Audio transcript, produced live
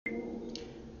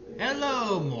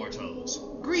Hello, mortals.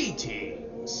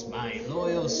 Greetings, my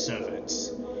loyal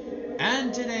servants.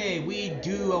 And today we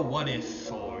do a what if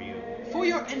for you, for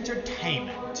your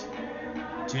entertainment.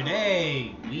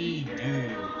 Today we do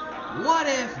what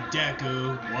if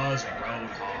Deku was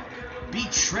Roadhog,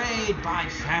 betrayed by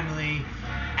family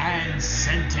and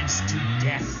sentenced to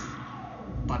death,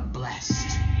 but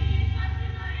blessed.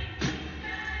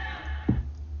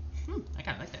 I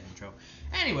kind of like that intro.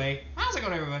 Anyway, how's it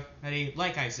going, everybody?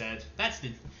 Like I said, I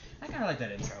kind of like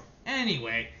that intro.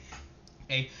 Anyway,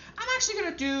 I'm actually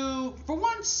going to do, for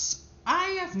once, I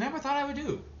have never thought I would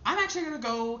do. I'm actually going to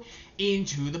go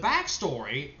into the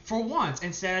backstory for once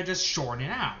instead of just shorting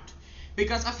it out.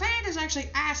 Because a fan has actually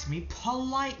asked me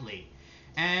politely.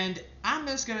 And I'm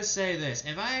just going to say this.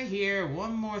 If I hear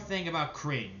one more thing about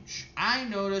cringe, I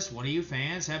noticed one of you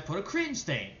fans have put a cringe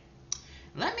thing.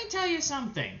 Let me tell you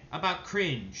something about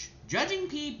cringe. Judging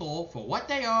people for what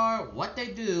they are, what they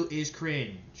do, is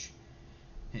cringe.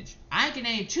 I can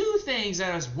name two things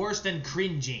that is worse than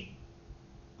cringing.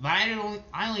 But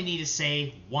I only need to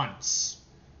say once.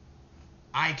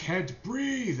 I can't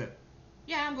breathe.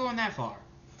 Yeah, I'm going that far.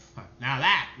 Now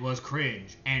that was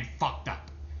cringe and fucked up.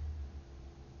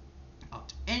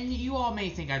 And you all may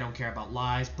think I don't care about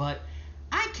lives, but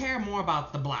I care more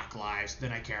about the black lives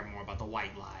than I care more about the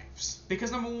white lives.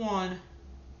 Because number one,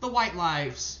 the white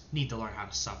lives need to learn how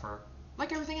to suffer,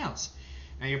 like everything else.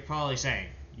 Now you're probably saying,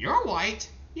 you're white?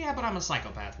 Yeah, but I'm a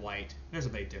psychopath white. There's a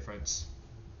big difference.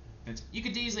 And you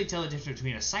could easily tell the difference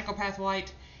between a psychopath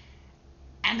white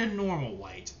and a normal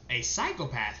white. A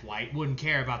psychopath white wouldn't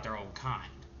care about their own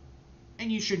kind.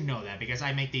 And you should know that, because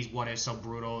I make these what ifs so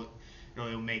brutal,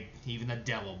 it'll make even the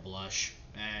devil blush.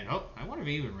 And, I wonder if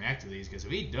he even react to these, because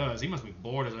if he does, he must be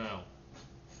bored as hell.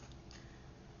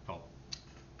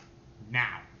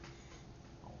 Now.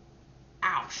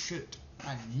 Ow, shoot.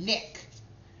 My neck.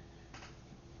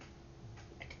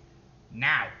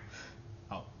 Now.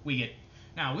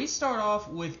 Now, we start off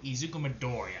with Izuku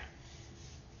Midoriya.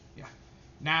 Yeah.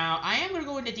 Now, I am going to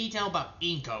go into detail about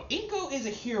Inko. Inko is a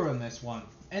hero in this one,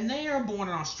 and they are born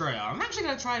in Australia. I'm actually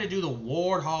going to try to do the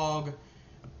Warthog.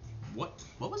 What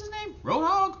was his name?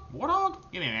 Roadhog? Warthog?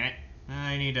 Give me a minute.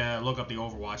 I need to look up the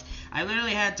Overwatch. I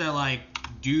literally had to,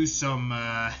 do some,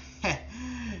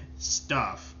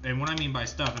 stuff. And what I mean by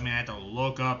stuff, I mean I had to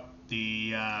look up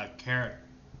the,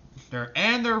 character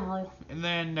and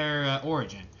their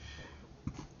origin.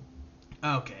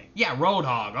 Okay. Yeah,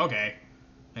 Roadhog. Okay.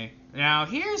 Now,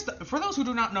 for those who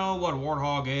do not know what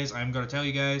Warthog is, I'm going to tell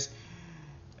you guys.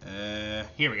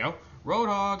 Here we go.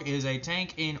 Roadhog is a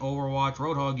tank in Overwatch.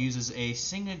 Roadhog uses a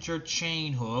signature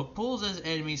chain hook, pulls his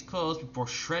enemies close before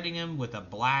shredding them with a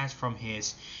blast from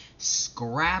his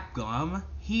scrap gun.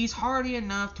 He's hardy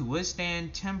enough to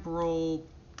withstand temporal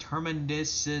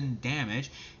termination damage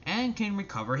and can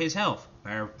recover his health.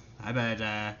 I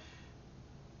bet,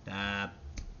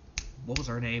 what was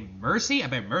her name? Mercy? I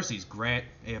bet Mercy's great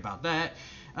about that.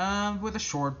 With a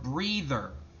short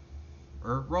breather.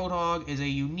 Roadhog is a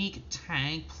unique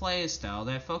tank playstyle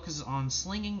that focuses on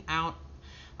slinging out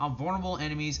on vulnerable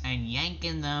enemies and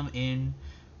yanking them in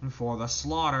for the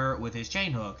slaughter with his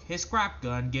chain hook. His scrap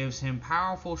gun gives him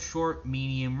powerful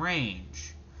short-medium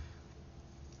range.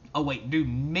 Do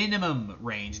minimum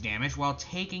range damage while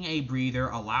taking a breather,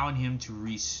 allowing him to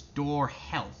restore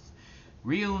health.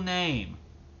 Real name,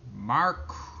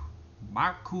 Marku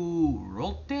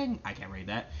Rolting? I can't read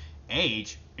that.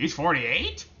 Age, he's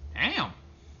 48? Damn.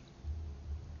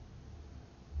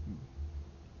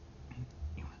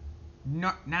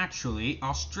 Naturally,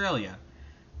 Australia.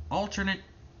 Alternate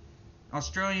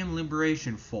Australian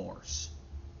Liberation Force.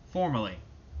 Formerly,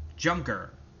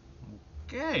 Junker.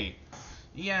 Okay.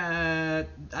 Yeah,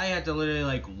 I had to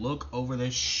literally, look over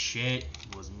this shit.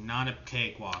 It was not a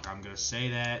cakewalk. I'm gonna say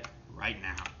that right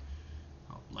now.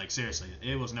 Seriously,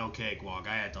 it was no cakewalk.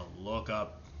 I had to look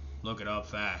it up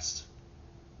fast.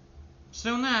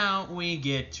 So now we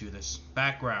get to this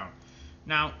background.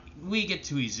 Now we get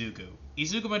to Izuku.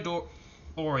 Izuku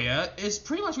Midoriya is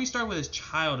pretty much, we start with his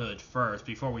childhood first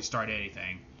before we start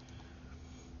anything.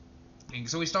 And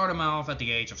so we start him off at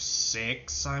the age of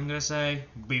 6, I'm gonna say,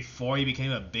 before he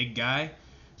became a big guy.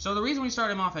 So the reason we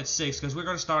start him off at 6, because we're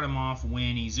gonna start him off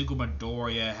when Izuku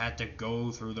Midoriya had to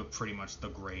go through pretty much the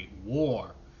Great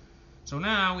War. So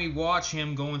now we watch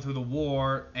him going through the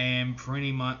war and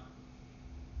pretty much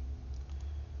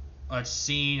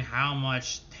seeing how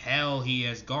much hell he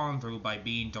has gone through by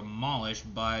being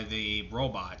demolished by the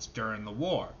robots during the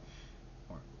war.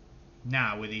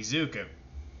 Now with Izuku,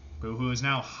 who is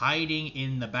now hiding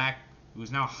in the back,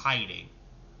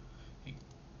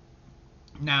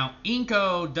 Now,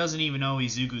 Inko doesn't even know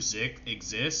Izuku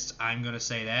exists. I'm going to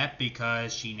say that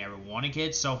because she never wanted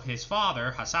kids, so his father,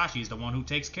 Hasashi, is the one who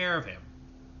takes care of him.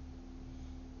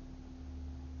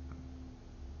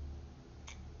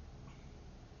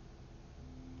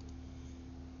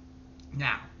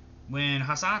 Now, when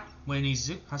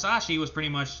Hasashi was pretty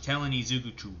much telling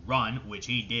Izuku to run, which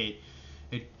he did,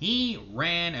 he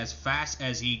ran as fast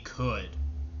as he could.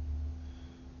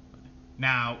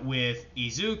 Now, with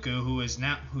Izuku,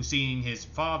 who's seeing his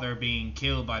father being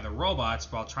killed by the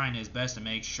robots while trying his best to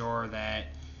make sure that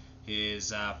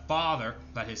his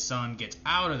son gets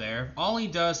out of there, all he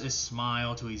does is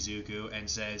smile to Izuku and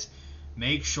says,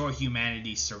 "Make sure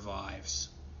humanity survives."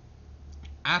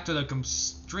 After the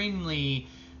extremely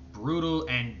brutal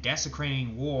and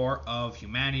desecrating war of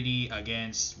humanity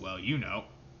against, well,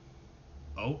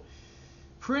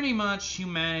 pretty much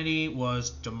humanity was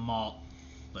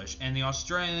demolished, and the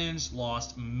Australians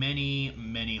lost many,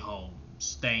 many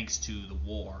homes thanks to the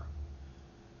war.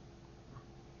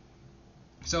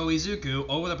 So Izuku,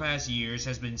 over the past years,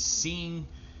 has been seeing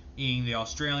the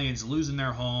Australians losing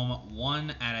their home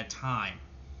one at a time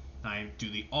to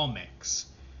the Olmecs.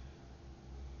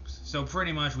 So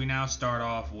pretty much we now start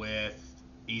off with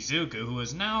Izuku, who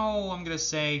is now, I'm going to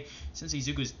say, since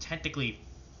Izuku is technically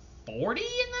 40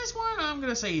 in this one, I'm going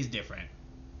to say he's different.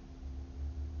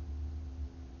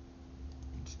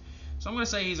 So I'm going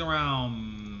to say he's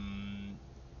around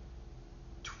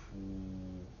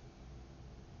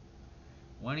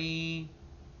 20...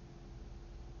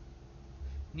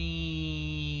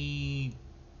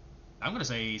 I'm going to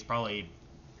say he's probably...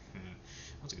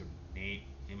 What's a good name?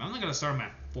 I'm not going to start him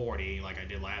at 40 like I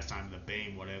did last time in the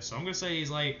Bane What If. So I'm going to say he's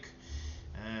like...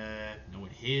 knowing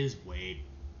his weight...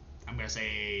 I'm going to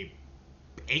say...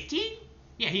 18?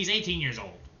 Yeah, he's 18 years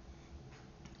old.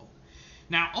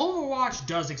 Now, Overwatch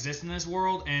does exist in this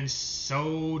world, and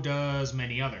so does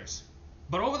many others.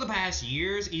 But over the past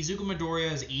years, Izuku Midoriya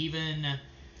has even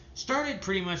started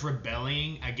pretty much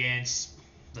rebelling against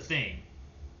the thing.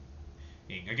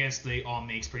 Against the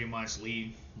Olmecs pretty much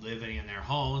living in their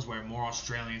homes, where more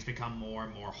Australians become more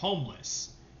and more homeless.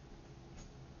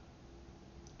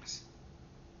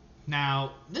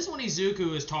 Now, this one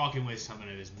Izuku is talking with some of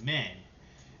his men,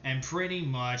 and pretty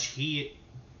much he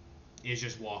is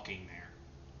just walking there.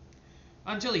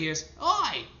 Until he hears,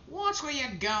 "Oi, watch where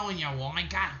you're going, you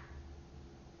wanker."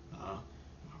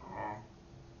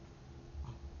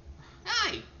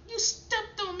 "Hey, you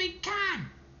stepped on me can."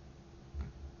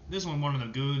 This one of the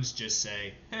goons just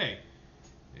say, Hey,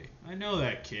 I know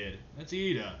that kid. That's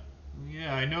Ida.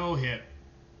 Yeah, I know him.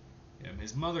 Yeah,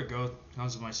 his mother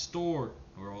comes to my store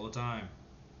all the time.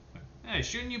 Hey,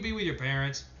 shouldn't you be with your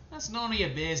parents? That's none of your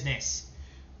business.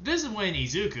 This is when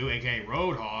Izuku, aka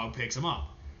Roadhog, picks him up.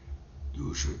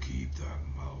 You should keep that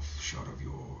mouth shut of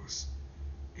yours.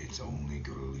 It's only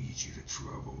gonna lead you to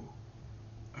trouble.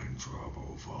 And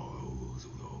trouble follows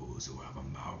those who have a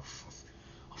mouth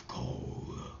of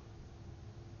coal.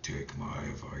 Take my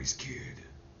advice, kid.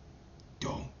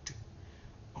 Don't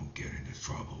get into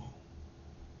trouble.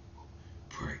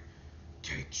 Pray,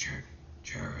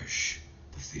 cherish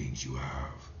the things you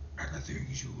have and the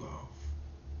things you love.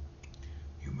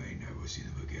 You may never see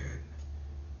them again.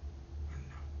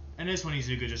 And this one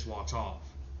Izuku just walks off.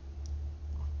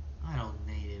 I don't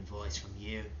need advice from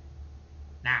you.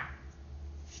 Now,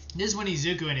 this is when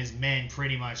Izuku and his men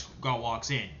pretty much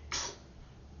walks in.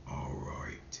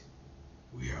 Alright.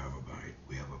 We have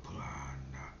a plan.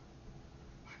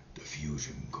 The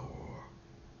fusion core.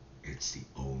 It's the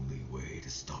only way to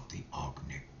stop the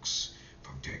Ognics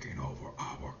from taking over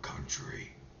our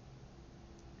country.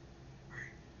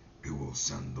 It will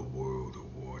send the world a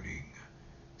warning,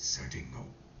 setting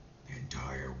the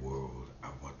entire world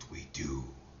at what we do.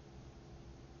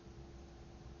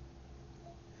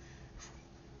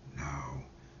 Now,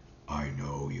 I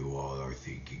know you all are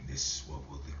thinking this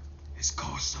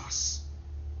cost us.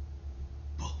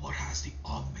 But what has the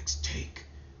Omnics take?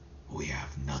 We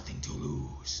have nothing to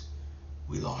lose.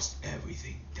 We lost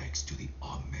everything thanks to the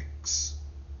Omnics.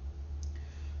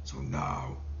 So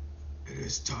now, it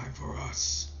is time for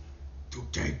us to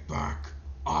take back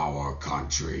our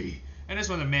country. And that's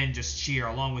when the men just cheer,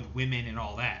 along with women and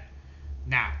all that.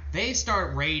 Now, they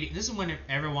start raiding. This is when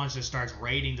everyone just starts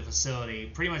raiding the facility,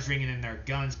 pretty much bringing in their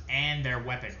guns and their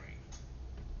weaponry.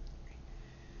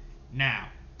 Now,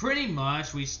 pretty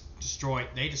much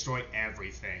they destroy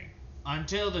everything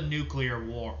until the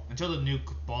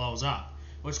nuke blows up,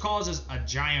 which causes a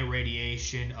giant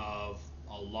radiation of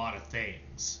a lot of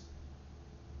things.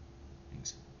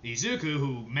 Izuku,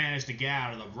 who managed to get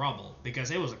out of the rubble,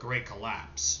 because it was a great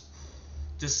collapse.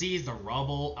 just sees the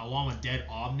rubble along with dead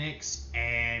Omnics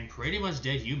and pretty much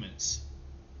dead humans.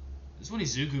 This is when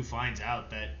Izuku finds out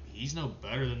that he's no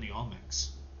better than the Omnics.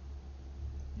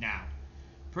 Now,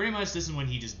 pretty much this is when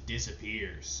he just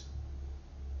disappears.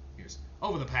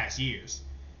 Over the past years.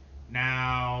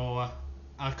 Now,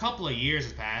 a couple of years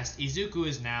have passed. Izuku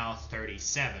is now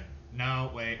 37.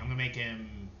 No, wait, I'm gonna make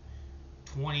him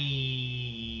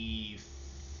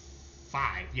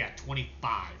 25. Yeah,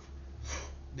 25.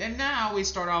 Then now we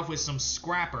start off with some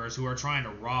scrappers who are trying to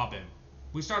rob him.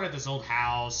 We start at this old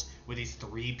house with these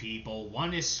 3 people.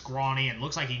 One is scrawny and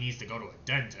looks like he needs to go to a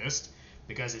dentist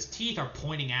because his teeth are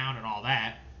pointing out and all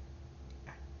that.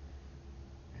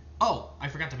 Oh, I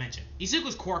forgot to mention.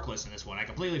 Izuku's quirkless in this one. I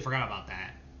completely forgot about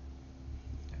that.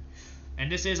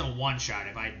 And this is a one-shot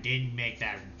if I didn't make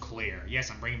that clear. Yes,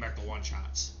 I'm bringing back the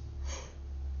one-shots.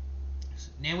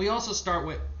 And we also start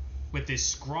with this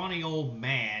scrawny old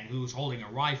man who's holding a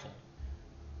rifle.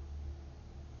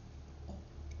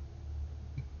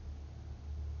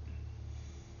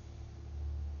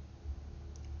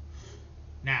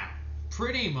 Now,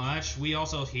 pretty much, we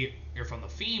also hear from the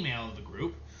female of the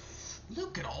group,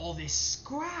 look at all this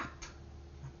scrap.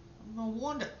 No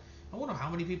wonder. I wonder how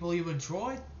many people even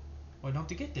tried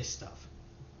to get this stuff.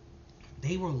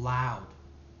 They were loud.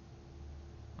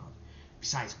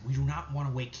 Besides, we do not want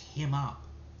to wake him up.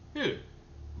 Who?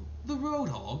 The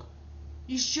roadhog.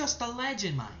 He's just a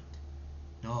legend, mind.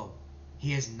 No,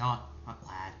 he is not,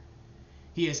 lad.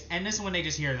 He is, and this is when they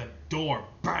just hear the door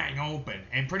bang open,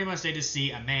 and pretty much they just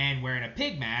see a man wearing a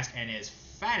pig mask and is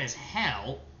fat as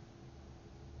hell.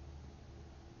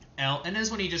 And this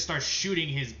is when he just starts shooting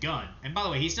his gun. And by the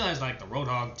way, he still has like the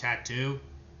roadhog tattoo.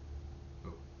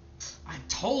 I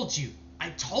told you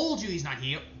he's not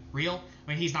real. I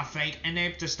mean, he's not fake. And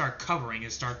they just start covering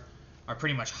and are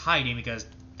pretty much hiding because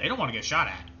they don't want to get shot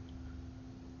at.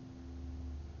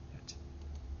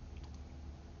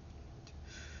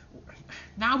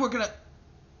 Now we're gonna...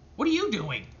 What are you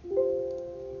doing?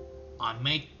 I'm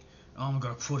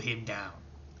gonna put him down.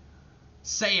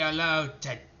 Say hello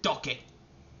to Docket.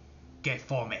 Get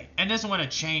for me. And this is when a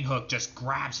chain hook just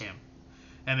grabs him.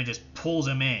 And it just pulls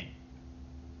him in.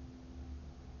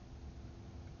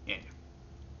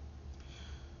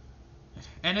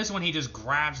 And this one he just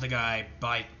grabs the guy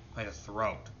by the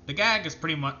throat. The guy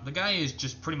is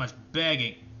just pretty much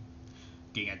begging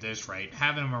at this rate,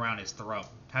 having him around his throat,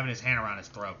 having his hand around his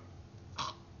throat.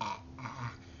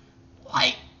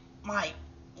 Why?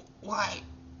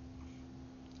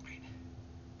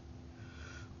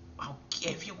 I'll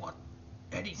give you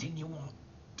anything you want.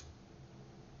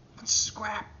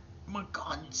 Scrap my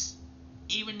guns,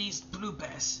 even these blue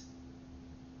bears.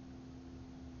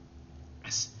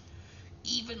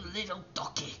 Even little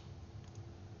Docky.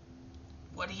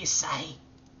 What do you say?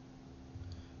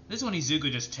 This is when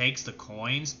Izuku just takes the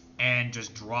coins and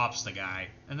just drops the guy.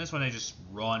 And this one they just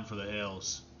run for the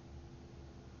hills.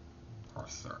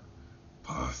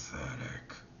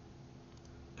 Pathetic.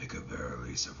 They could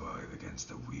barely survive against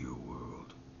the real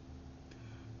world.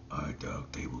 I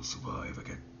doubt they will survive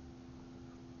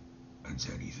against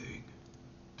anything.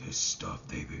 This stuff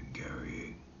they've been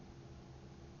carrying.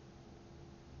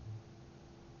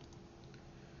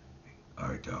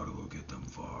 I doubt it will get them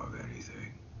far of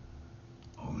anything.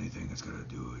 Only thing it's gonna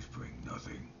do is bring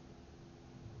nothing.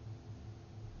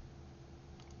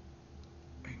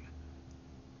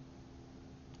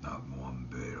 Not one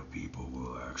bit of people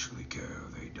will actually care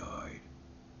if they died.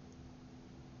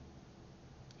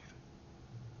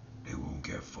 They won't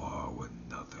get far with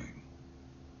nothing.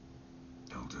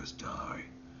 They'll just die.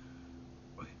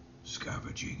 But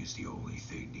scavenging is the only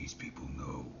thing these people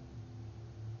know.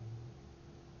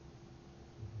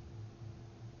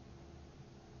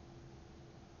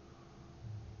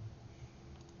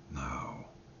 Now,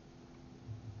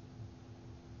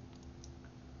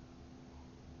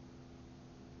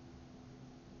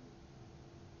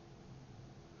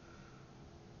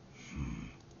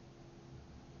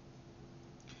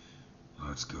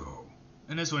 let's go.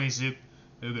 And this one Izuku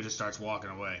just starts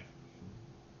walking away.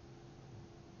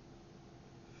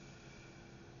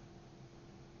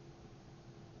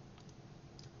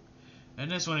 And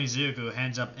this one Izuku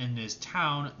ends up in this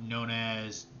town known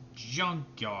as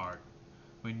Junkyard.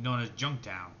 Known as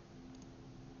Junktown.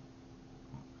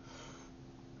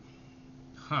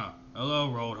 Huh. Hello,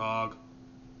 Roadhog.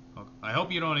 I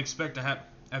hope you don't expect to have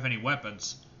any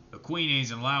weapons. The Queen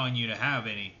ain't allowing you to have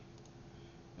any.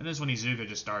 And this is when Izuku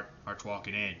just starts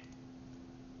walking in.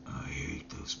 I hate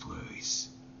this place.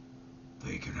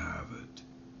 They can have it.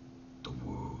 The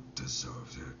world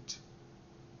deserves it.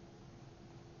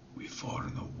 We fought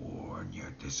in the war, and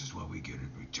yet this is what we get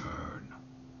in return.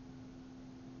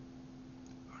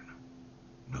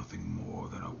 Nothing more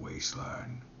than a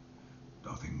wasteland.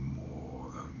 Nothing more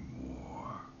than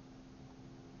war.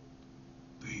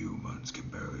 The humans can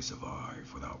barely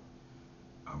survive without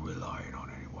relying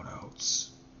on anyone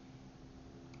else.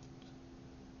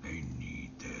 They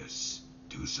need this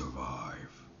to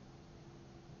survive.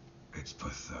 It's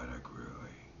pathetic,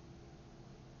 really.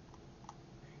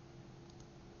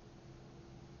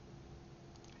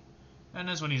 And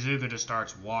this when Izuku just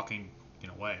starts walking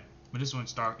away. But this when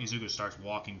Izuku starts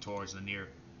walking towards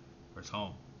his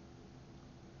home.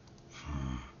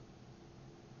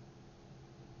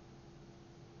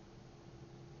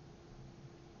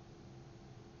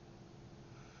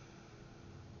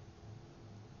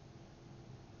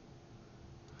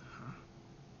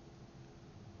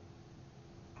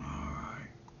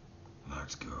 Alright,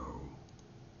 let's go.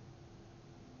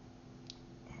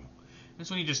 This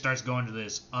when he just starts going to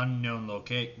this unknown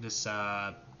location. This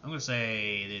I'm gonna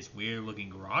say this weird looking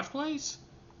garage place.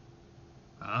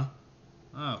 Huh?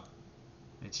 Oh,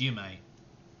 it's you, mate.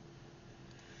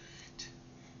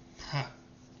 Huh.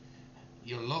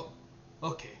 You look...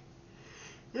 Okay.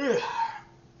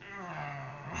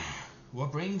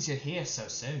 What brings you here so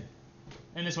soon?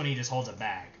 And this one he just holds a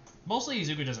bag. Mostly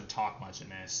Izuku doesn't talk much in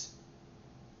this.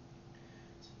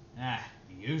 The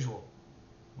usual.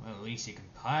 Well, at least you can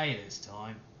pay this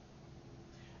time.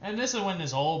 And this is when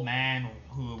this old man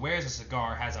who wears a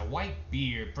cigar, has a white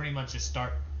beard, pretty much just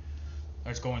starts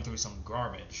going through some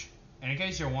garbage. And in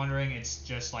case you're wondering, it's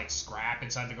just like scrap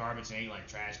inside the garbage, like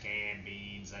trash can,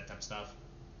 beans, that type of stuff.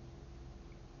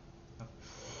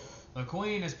 The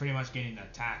Queen is pretty much getting the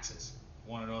taxes.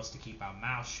 Wanted us to keep our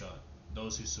mouths shut.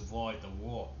 Those who survived the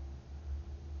war.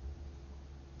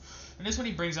 And this one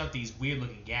he brings out these weird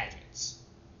looking gadgets.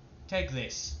 Take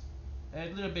this. A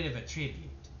little bit of a tribute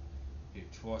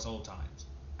towards old times.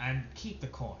 And keep the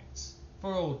coins.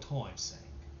 For old times' sake.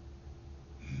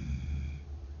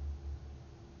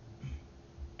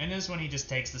 And this one he just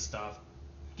takes the stuff,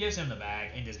 gives him the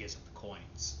bag, and just gives him the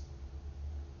coins.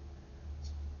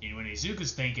 And when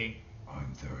Izuku's thinking,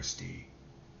 I'm thirsty.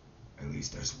 At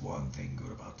least there's one thing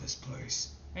good about this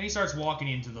place. and he starts walking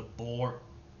into the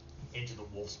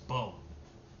wolf's bone.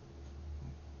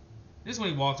 This is when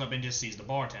he walks up and just sees the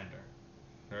bartender.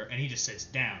 And he just sits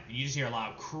down. And you just hear a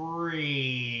loud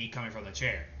creak coming from the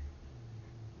chair.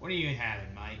 What are you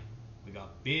having, mate? We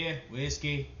got beer,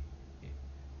 whiskey,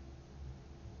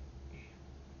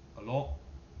 a lot.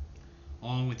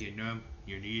 On with your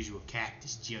usual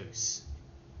cactus juice.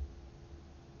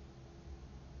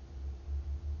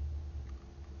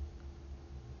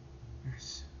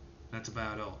 Yes, that's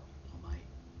about all, mate.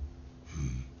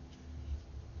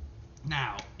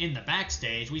 Now, in the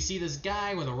backstage, we see this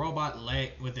guy with a robot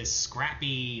leg, with this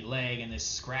scrappy leg and this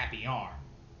scrappy arm.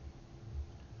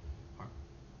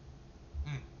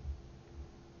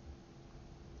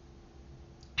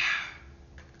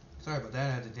 Sorry about that,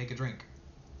 I had to take a drink.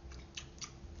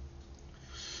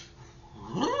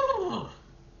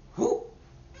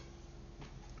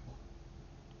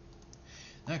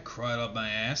 That cried up my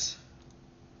ass.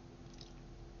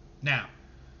 Now,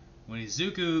 when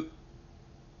Izuku,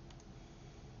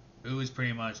 who is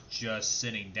pretty much just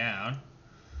sitting down,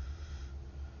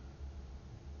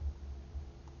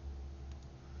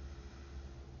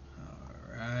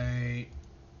 alright,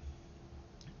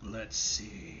 let's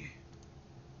see.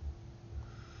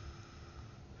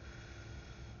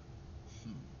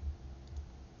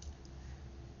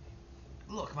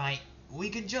 Look, mate, we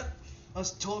could just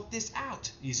us talk this out.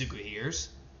 Izuku hears.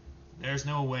 There's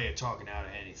no way of talking out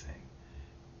of anything.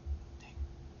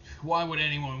 Why would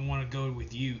anyone want to go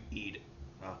with you, Ida?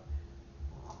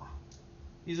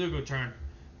 Izuku turns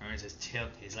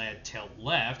his head tilt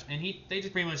left, and they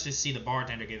just pretty much just see the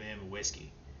bartender giving him a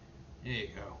whiskey. There you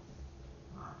go.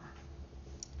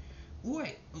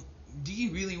 Wait, do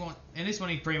you really want? And this one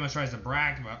he pretty much tries to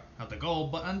brag about the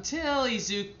gold, but until they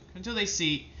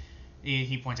see,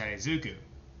 he points out Izuku.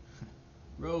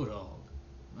 Roadhog,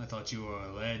 I thought you were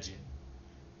a legend.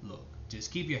 Look,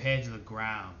 just keep your head to the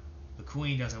ground. The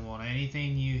Queen doesn't want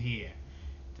anything you hear.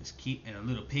 Just keep, and a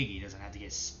little piggy doesn't have to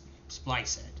get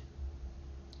spliced.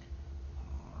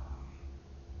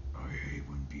 I hate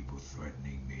when people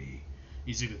threatening me.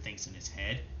 Izuku thinks in his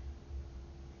head.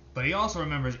 But he also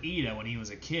remembers Ida when he was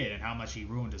a kid and how much he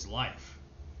ruined his life.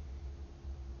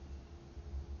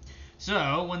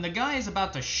 So, when the guy is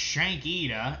about to shank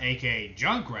Ida, aka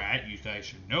Junkrat, you guys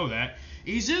should know that,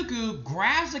 Izuku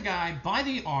grabs the guy by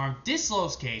the arm,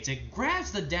 dislocates it,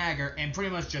 grabs the dagger, and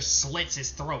pretty much just slits his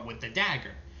throat with the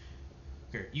dagger.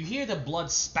 You hear the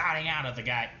blood spouting out of the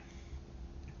guy.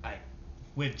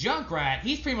 With Junkrat,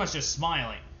 he's pretty much just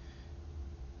smiling.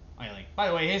 By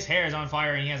the way, his hair is on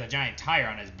fire and he has a giant tire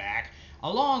on his back,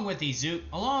 along with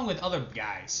other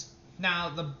guys. Now,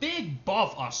 the big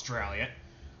buff Australia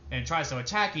and tries to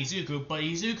attack Izuku, but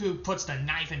Izuku puts the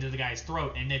knife into the guy's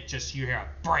throat and you hear a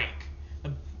break.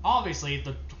 Obviously,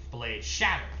 the blade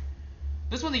shattered.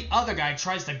 This one, the other guy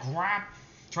tries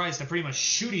to pretty much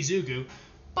shoot Izuku,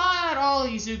 but all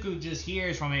Izuku just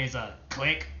hears from it is a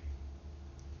click.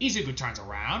 Izuku turns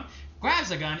around, grabs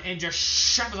the gun, and just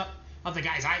shoves it up the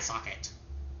guy's eye socket.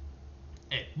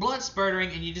 Blood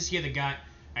spurting, and you just hear the guy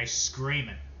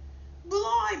screaming.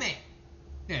 Blimey!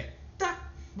 That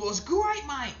was great,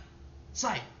 mate!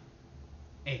 Say,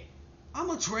 I'm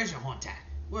a treasure hunter.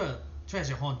 Well,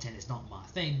 treasure hunting is not my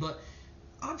thing, but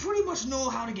I pretty much know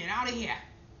how to get out of here.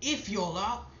 If you'll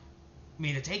allow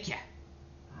me to take you.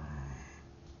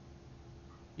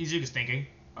 Izuku's thinking.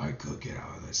 I could get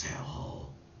out of this hellhole.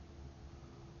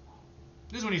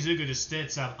 This is when Izuku just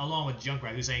sits up along with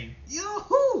Junkrat, who's saying,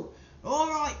 Yahoo!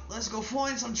 Alright, let's go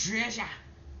find some treasure.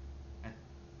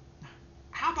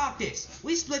 How about this?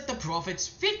 We split the profits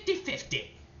 50-50.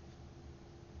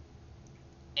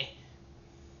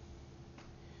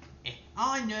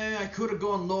 I know I could have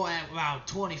gone low at about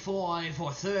 25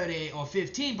 or 30 or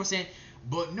 15%,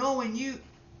 but knowing you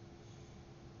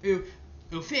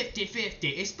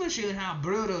 50-50, especially in how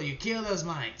brutal you kill those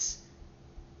mates.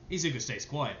 Izuku stays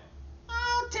quiet.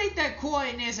 I'll take that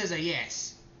quietness as a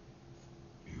yes.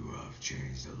 You have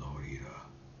changed a lot, Ida.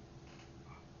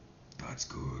 That's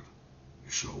good. You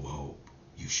show hope.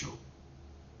 You show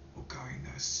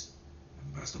kindness.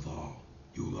 And best of all,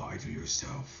 you lie to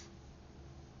yourself.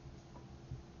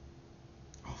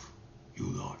 Oh, you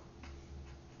lot.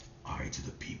 I to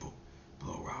the people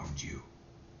below around you.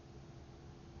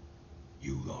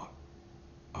 You lot.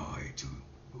 I to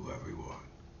everyone.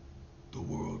 The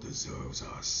world deserves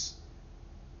us.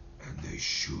 And they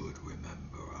should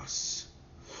remember us.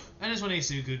 And that's when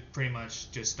Izuku pretty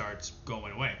much just starts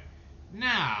going away.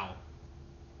 Now,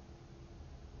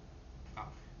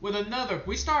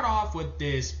 we start off with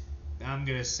this, I'm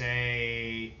gonna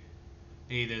say,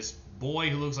 this boy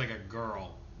who looks like a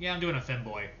girl. Yeah, I'm doing a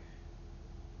femboy.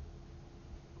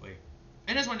 Wait.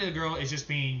 And that's when the girl is just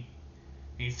being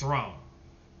thrown.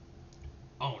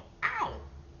 Oh, ow!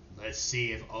 Let's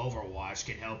see if Overwatch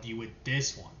can help you with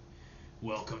this one.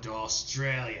 Welcome to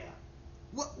Australia.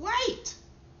 Wait!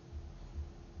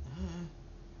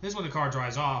 This is when the car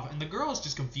drives off, and the girl is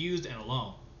just confused and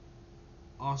alone.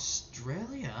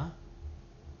 Australia?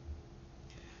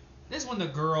 This is when the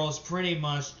girl's pretty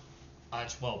much,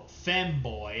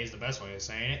 femboy is the best way of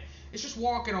saying it. It's just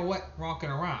walking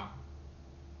around.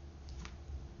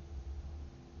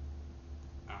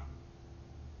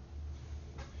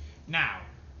 Now,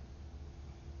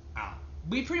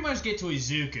 we pretty much get to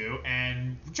Izuku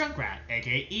and Junkrat,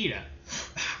 aka Ida.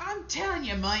 I'm telling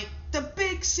you, mate, the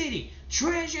big city,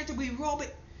 treasure to be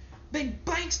robbed, big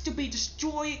banks to be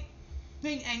destroyed,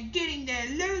 and getting their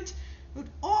loot, with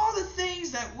all the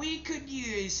things that we could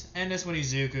use. And that's when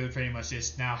Izuku pretty much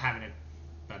is now having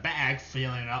a bag,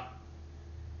 filling it up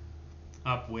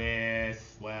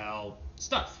with, well,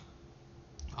 stuff.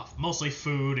 Mostly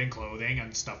food and clothing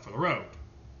and stuff for the road.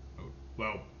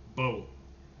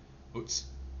 Oops.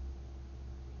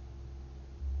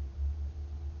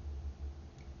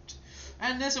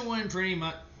 And this is when pretty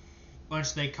much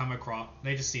once they come across,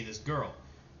 they just see this girl,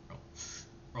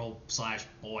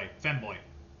 boy, femboy.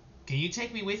 Can you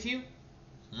take me with you?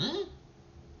 Huh?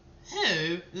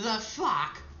 Who the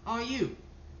fuck are you?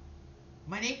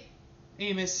 My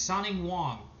name is Sunning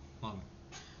Wong.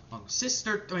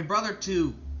 Brother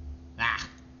to.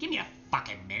 Give me a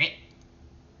fucking minute.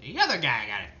 The other guy I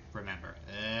gotta remember.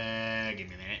 Give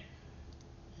me a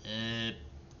minute.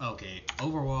 Okay,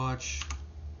 Overwatch.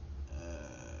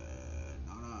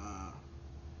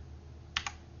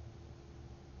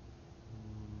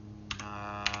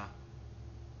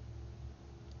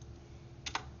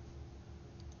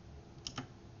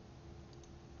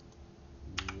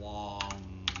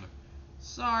 Wong.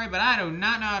 Sorry, but I do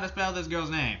not know how to spell this girl's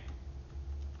name.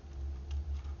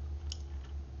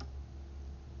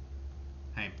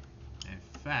 Hey, in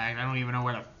fact, I don't even know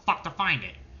where the fuck to find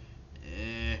it.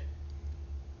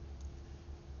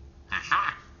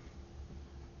 Aha!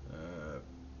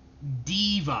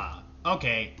 Diva.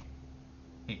 Okay.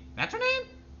 Hey, that's her name?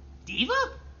 Diva?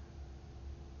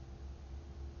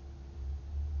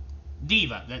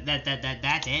 Diva.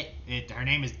 That's it. Her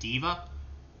name is Diva?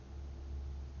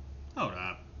 Hold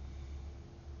up.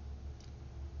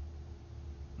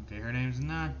 Okay, her name's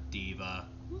not Diva.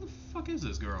 Who the fuck is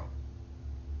this girl?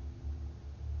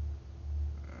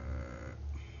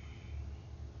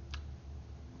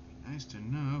 Nice to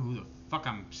know who the fuck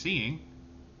I'm seeing.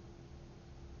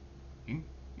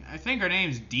 I think her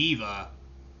name's Diva.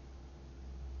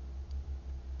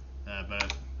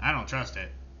 But I don't trust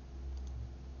it.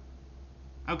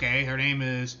 Okay, her name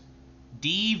is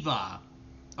Diva.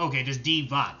 Okay, just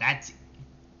Diva. That's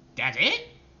it?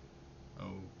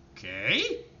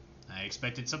 Okay. I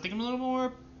expected something a little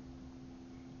more...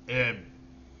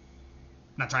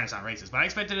 not trying to sound racist, but I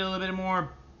expected a little bit more...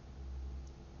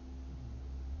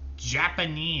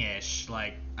 Japanese.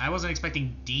 Like, I wasn't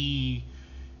expecting Diva.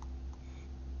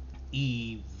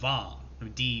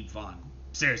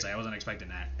 Seriously, I wasn't expecting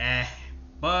that.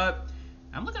 But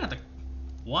I'm looking at the...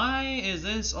 Why is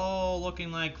this all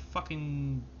looking like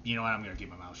fucking... You know what, I'm gonna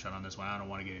keep my mouth shut on this one. I don't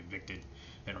want to get evicted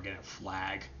and or get a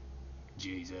flag.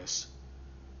 Jesus.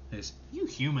 This... You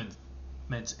humans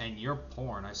and your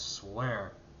porn, I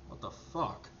swear. What the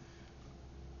fuck?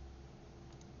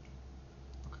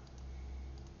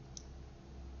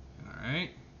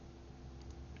 Alright.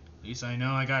 At least I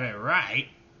know I got it right.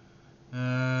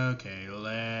 Okay,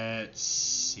 let's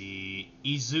see.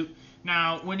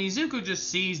 Now, when Izuku just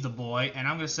sees the boy, and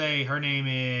I'm gonna say her name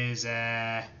is,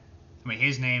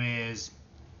 his name is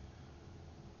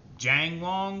Jang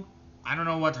Wong. I don't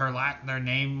know what her last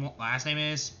name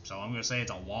is, so I'm gonna say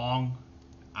it's a Wong.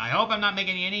 I hope I'm not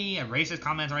making any racist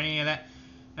comments or any of that,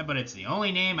 but it's the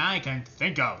only name I can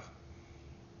think of.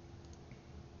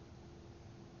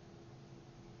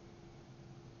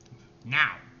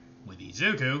 Now, with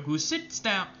Izuku, who sits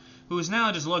down, who is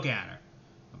now just looking at her,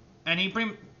 and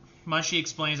she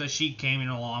explains that she came in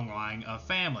a long line of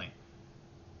family.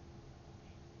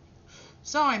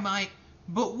 Sorry, mate,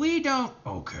 but we don't...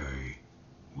 Okay,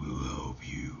 we'll help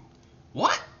you.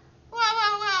 What?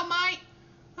 Well, mate.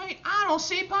 I don't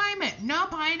see payment. No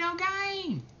pay, no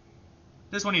gain.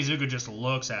 This one, Izuku just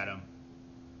looks at him.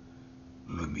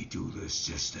 Let me do this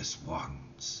just this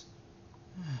once.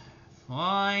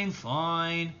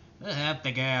 Fine. We'll have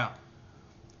to go.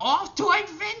 Off to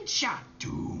adventure.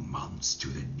 2 months to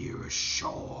the nearest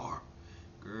shore.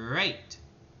 Great.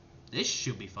 This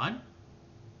should be fun.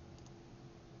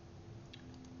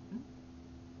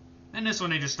 And this one,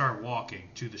 they just start walking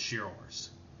to the shores.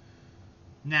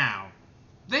 Now,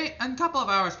 a couple of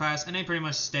hours pass, and they pretty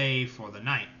much stay for the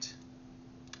night.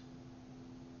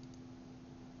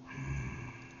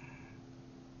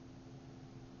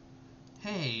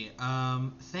 Hey,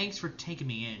 thanks for taking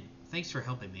me in. Thanks for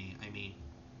helping me, I mean.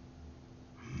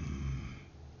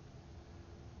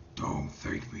 Don't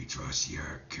thank me just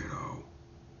yet, kiddo.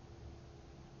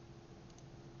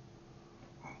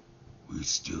 We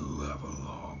still have a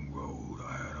long road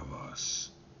ahead of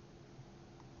us.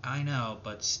 I know,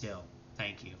 but still,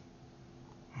 thank you.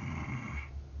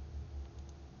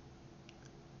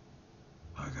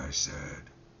 Like I said,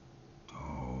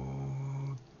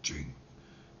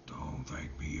 don't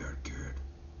thank me yet, kid.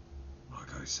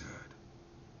 Like I said.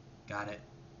 Got it.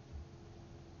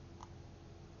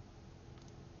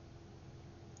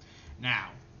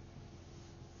 Now,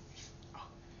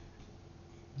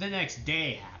 the next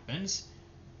day happens,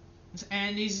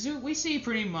 and we see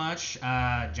pretty much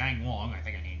Jang Wong, I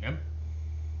think I named him,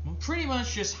 pretty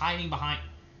much just hiding behind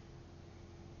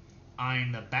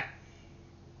the back,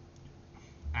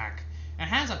 and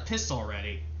has a pistol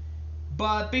ready.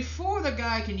 But before the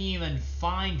guy can even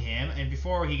find him, and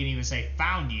before he can even say,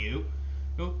 found you,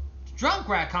 Drunk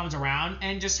Rat comes around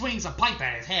and just swings a pipe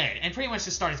at his head, and pretty much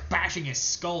just starts bashing his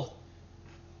skull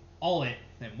all in,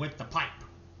 and with the pipe.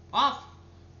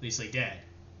 Obviously dead.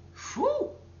 Whew!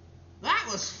 That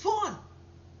was fun!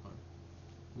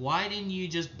 Why didn't you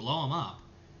just blow him up?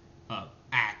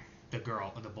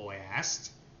 The boy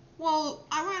asked. Well,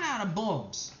 I ran out of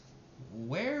booms.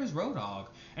 Where's Roadhog?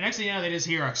 And next thing you know, they just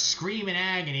hear a scream in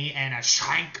agony and a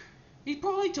shank. He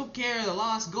probably took care of the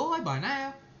lost guy by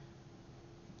now.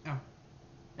 Oh.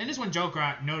 And this one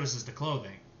Joker notices the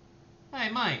clothing. Hey,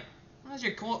 Mike, how's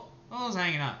your clothes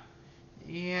hanging up?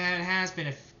 Yeah, it has been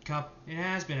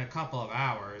a couple of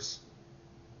hours.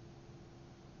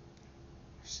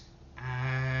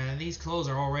 These clothes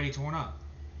are already torn up.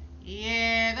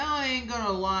 Yeah, that ain't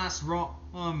gonna last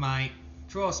long, mate.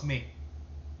 Trust me.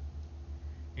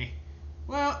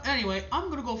 Well, anyway, I'm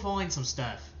gonna go find some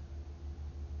stuff.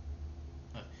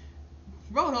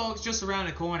 Roadhog's just around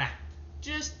the corner.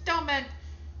 Just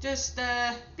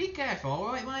be careful,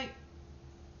 alright, mate?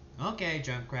 Okay,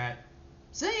 Junkrat.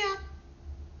 See ya!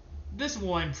 This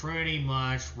one pretty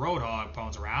much Roadhog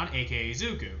phones around, aka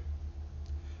Zuku.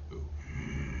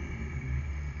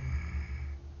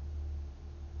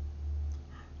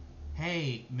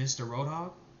 Hey, Mr.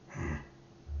 Roadhog?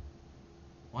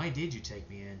 Why did you take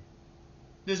me in?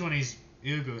 This one he's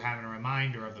Izuku having a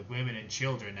reminder of the women and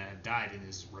children that had died in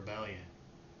this rebellion.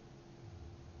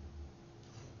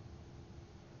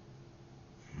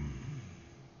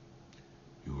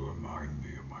 You remind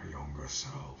me of my younger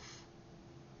self.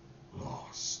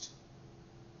 Lost.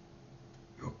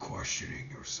 You're questioning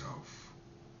yourself.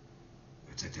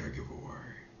 It's a dead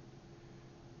giveaway.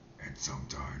 And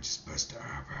sometimes it's best to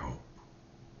have help.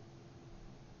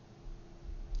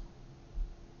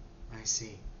 I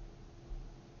see.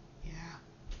 Yeah.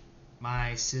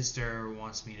 My sister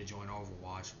wants me to join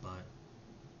Overwatch, but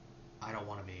I don't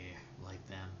want to be like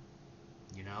them.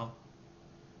 You know?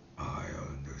 I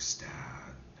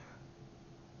understand.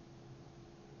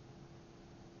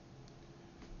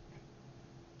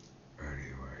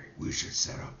 Anyway, we should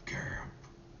set up camp.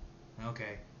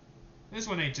 Okay. This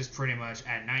one ain't just pretty much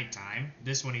at nighttime.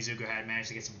 This one Izuku had managed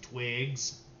to get some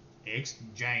twigs.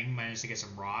 Jang managed to get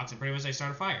some rocks, and pretty much they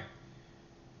start a fire.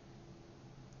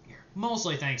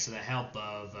 Mostly thanks to the help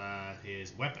of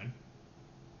his weapon.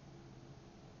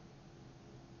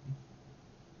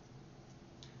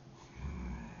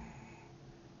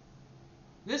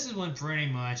 This is when pretty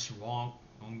much Wong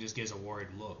just gives a worried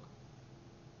look.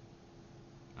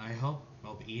 I hope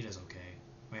Ida's okay.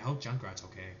 I hope Junkrat's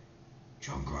okay.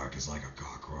 Junkrat is like a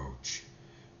cockroach.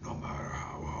 No matter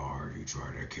how hard you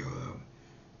try to kill him,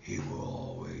 he will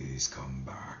always come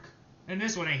back. And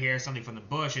this one I hear something from the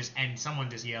bushes, and someone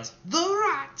just yells, "The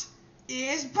rat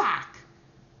is back!"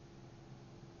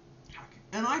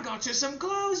 And I got you some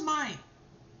clothes, mate.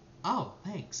 Oh,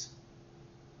 thanks.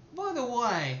 By the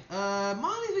way,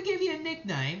 mind if we give you a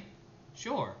nickname?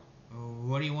 Sure.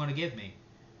 What do you want to give me?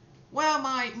 Well,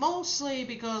 mate, mostly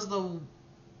because the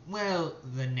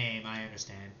name, I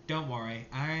understand. Don't worry,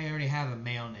 I already have a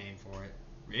male name for it.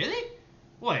 Really?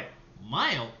 Wait,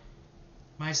 male?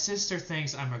 My sister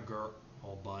thinks I'm a girl,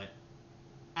 but...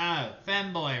 Oh,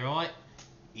 femboy, right?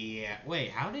 Yeah,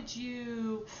 wait, how did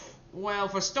you... Well,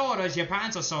 for starters, your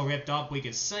pants are so ripped up we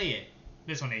could see it.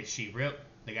 This one,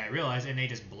 the guy realized, and he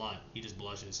just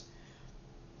blushes.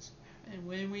 And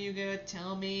when were you gonna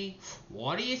tell me?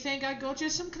 What do you think? I got you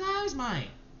some clothes,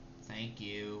 mate. Thank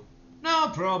you. No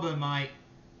problem, mate.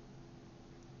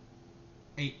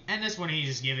 Hey, and this one he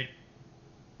just give it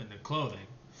in the clothing.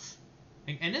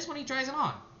 And this one he tries it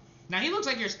on. Now he looks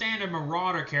like your standard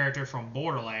Marauder character from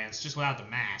Borderlands, just without the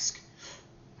mask.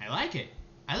 I like it.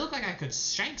 I look like I could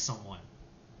shank someone.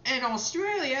 In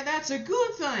Australia, that's a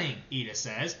good thing, Ida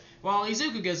says, while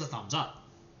Izuku gives a thumbs up.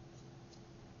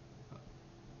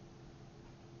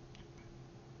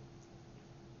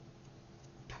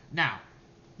 Now,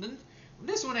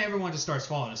 this one everyone just starts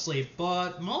falling asleep,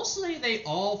 but mostly they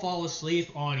all fall asleep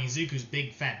on Izuku's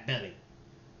big fat belly.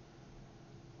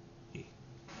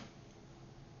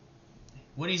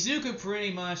 When Izuku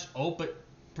pretty much over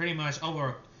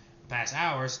the past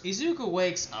hours, Izuku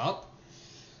wakes up.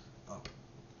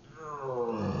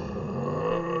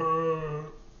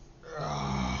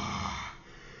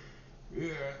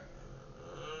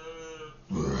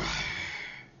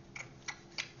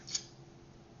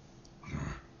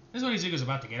 This is when Izuku's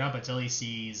about to get up until he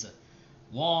sees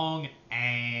Wong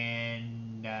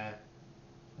and,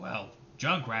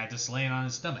 Junkrat just laying on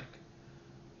his stomach.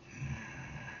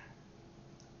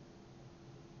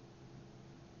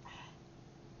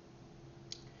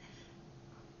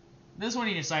 This one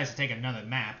he decides to take another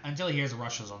nap until he hears the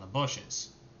rushes on the bushes.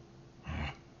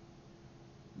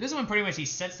 This one pretty much he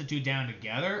sets the two down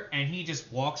together and he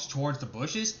just walks towards the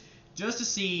bushes just to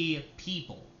see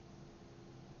people.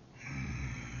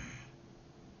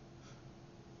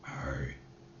 Hey.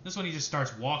 This one he just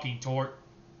starts walking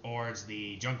towards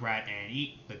the Junkrat and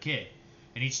the kid,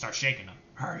 and he just starts shaking them.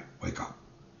 Hey, wake up.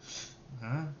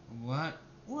 Huh? What?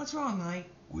 What's wrong, mate?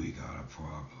 We got a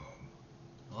problem.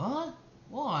 What?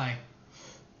 Why?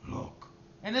 Look.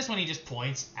 And this one he just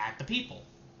points at the people.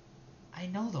 I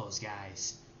know those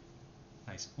guys.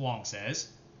 Nice. Wong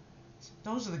says.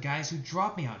 Those are the guys who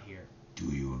dropped me out here. Do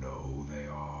you know who they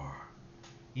are?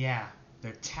 Yeah,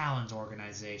 they're Talon's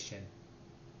organization.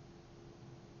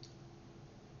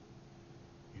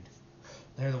 And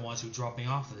they're the ones who dropped me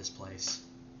off of this place,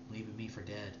 leaving me for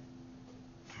dead.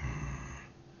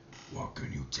 What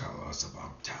can you tell us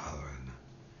about Talon?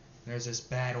 There's this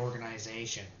bad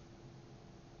organization.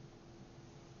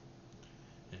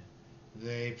 And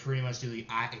they pretty much do the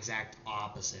exact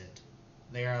opposite.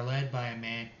 They are led by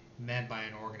an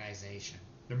organization.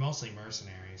 They're mostly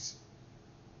mercenaries.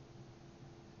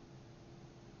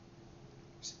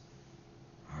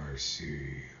 I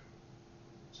see.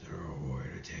 Is there a way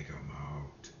to take them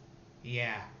out?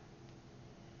 Yeah.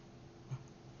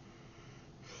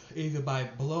 Either by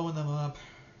blowing them up,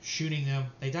 shooting them.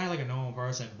 They die like a normal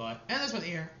person, but and that's what they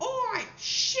hear. Oi,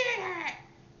 shit!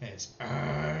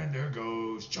 And there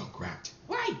goes Junkrat.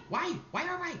 Why?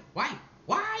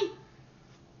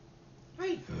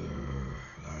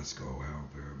 Let's go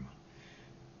help him.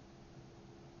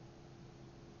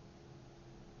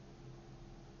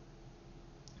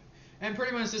 And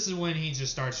pretty much this is when he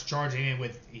just starts charging in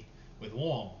with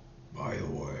Warm. By the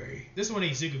way, This is when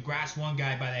Izuku grabs one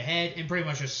guy by the head and pretty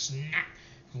much just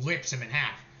rips him in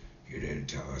half. you didn't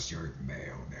tell us your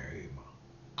male name.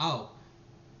 Oh.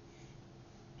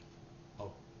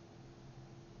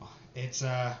 It's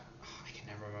I can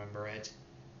never remember it.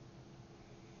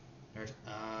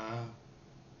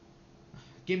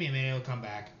 Give me a minute, it'll come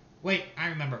back. Wait, I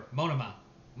remember. Monoma.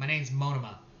 My name's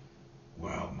Monoma.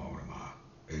 Well, Monoma,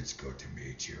 it's good to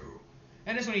meet you.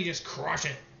 And this one he just crush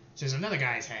it. So there's another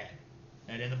guy's head.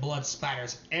 And then the blood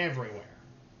spatters everywhere.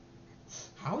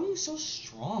 How are you so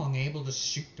strong, able to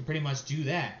shoot, to pretty much do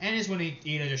that? And this when he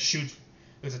just shoots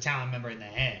with a talent member in the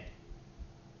head.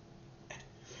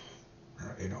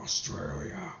 In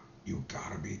Australia, you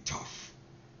gotta be tough.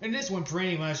 And this one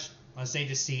pretty much, let's say,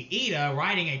 to see Ida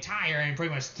riding a tire and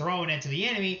pretty much throwing it to the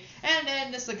enemy, and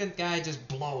then this looking guy just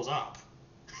blows up.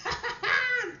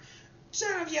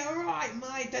 Serve you right,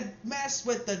 mate, to mess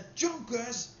with the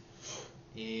junkers.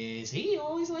 Is he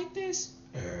always like this?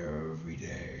 Every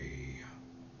day.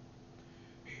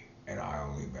 And I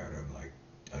only met him like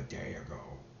a day ago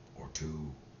or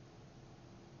two.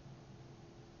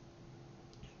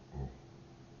 Oh,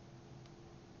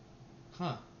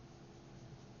 Huh.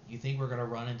 You think we're gonna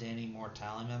run into any more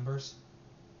talent members?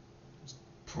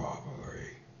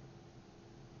 probably.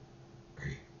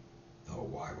 Hey, though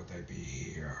why would they be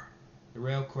here? The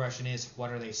real question is, what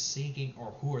are they seeking,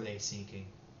 or who are they seeking?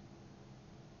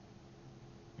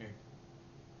 Here.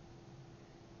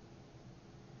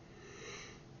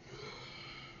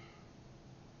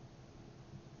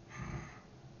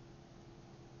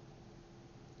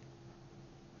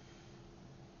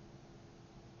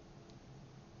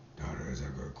 That is a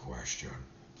good question.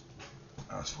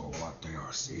 As for what they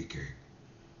are seeking,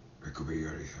 it could be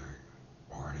anything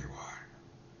or anyone.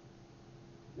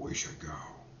 We should go.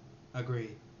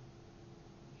 Agreed.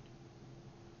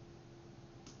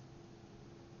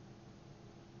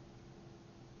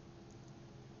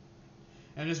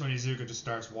 And this one, Izuku just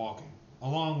starts walking,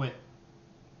 along with,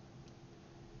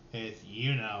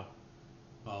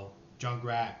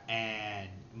 Junkrat and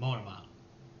Monoma.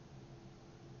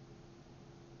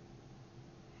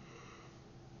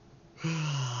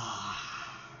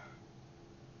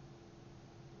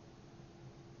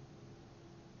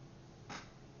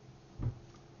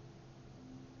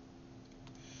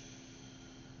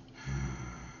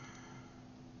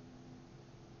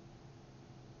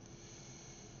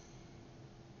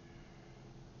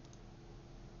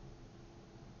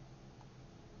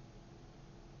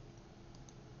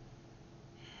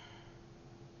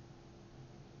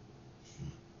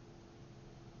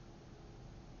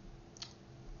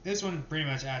 This one, pretty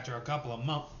much after a couple of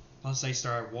months, once they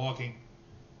started walking,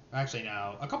 actually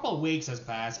no, a couple of weeks has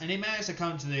passed, and they managed to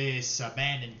come to this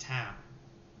abandoned town.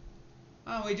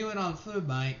 How are we doing on food,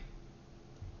 mate?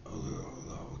 A little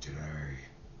low today.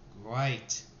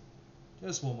 Great.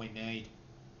 Just what we need.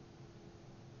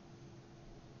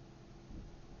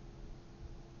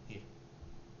 Here.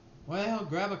 Well,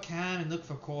 grab a can and look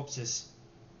for corpses.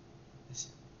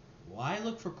 Why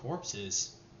look for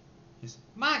corpses? Just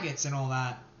maggots and all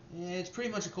that. It's pretty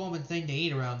much a common thing to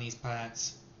eat around these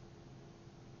parts.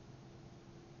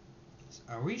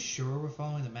 Are we sure we're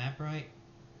following the map right?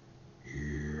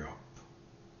 Yep.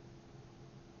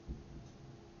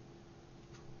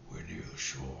 We're near the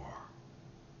shore.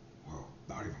 Well,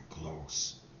 not even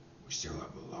close. We still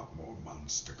have a lot more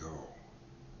months to go.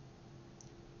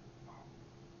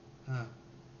 Huh.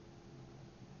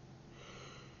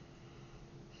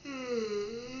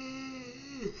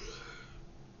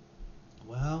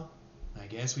 Well, I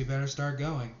guess we better start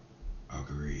going.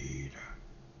 Agreed.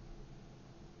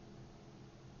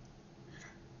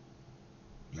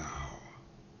 Now,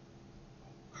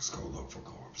 let's go look for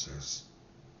corpses.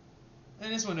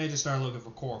 And this one they just started looking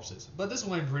for corpses. But this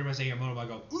one pretty much they hear Monoma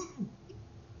go, "Ooh."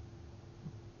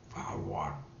 Found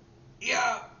one.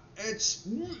 Yeah, it's...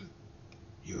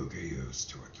 You'll get used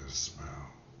to it, the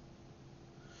smell.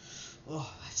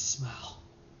 Oh, that smell.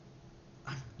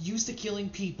 I'm used to killing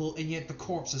people, and yet the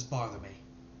corpses bother me.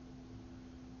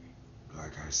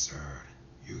 Like I said,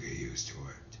 you get used to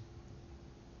it.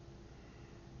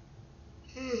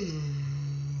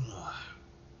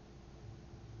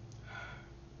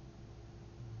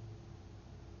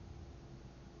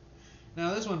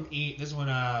 Now this one,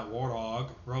 roadhog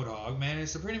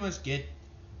managed to pretty much get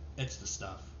it's the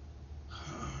stuff.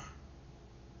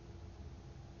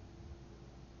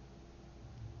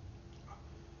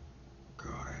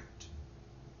 Got it.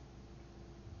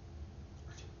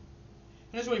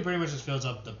 And this one he pretty much just fills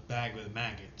up the bag with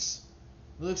maggots.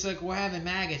 Looks like we're having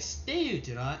maggot stew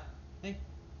tonight. Hey.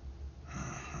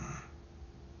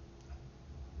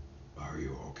 Are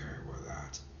you okay with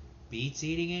that? Beats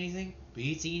eating anything?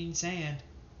 Beats eating sand.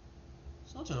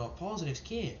 Such a positive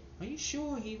kid. Are you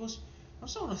sure he was? I'm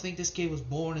starting to think this kid was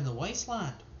born in the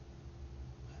wasteland.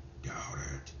 Doubt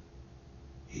it.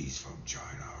 He's from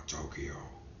China, Tokyo.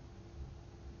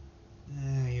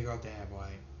 You got that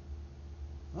right.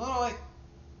 Alright.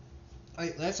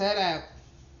 Hey, let's head out.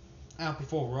 Out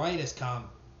before raiders come.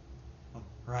 Oh,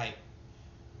 right.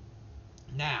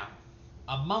 Now,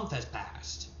 a month has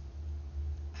passed.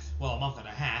 Well, a month and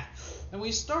a half. And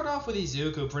we start off with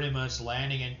Izuku pretty much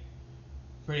landing in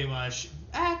pretty much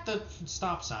at the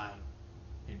stop sign.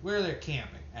 And where they're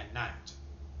camping at night.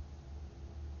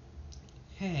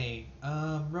 Hey,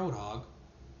 roadhog.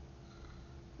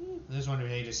 This one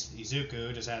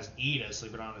Izuku just has Ida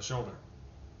sleeping on his shoulder.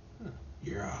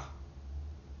 Yeah.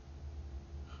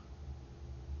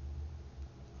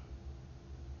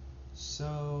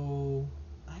 So,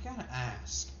 I gotta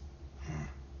ask.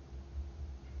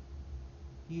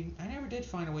 I never did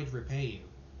find a way to repay you.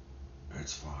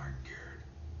 It's fine, kid.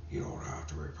 You don't have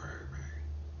to repay me.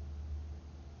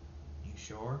 You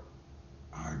sure?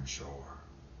 I'm sure.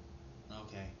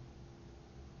 Okay.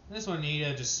 This one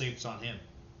Ida just sleeps on him.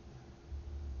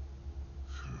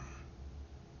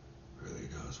 Really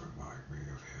does remind me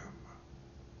of him.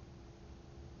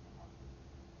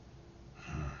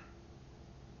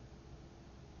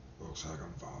 Looks like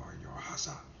I'm following your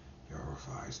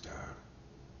advice, Dad.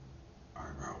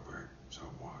 I'm helping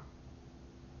someone.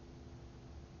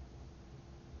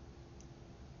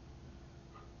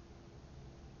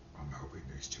 I'm helping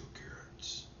these two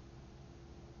kids.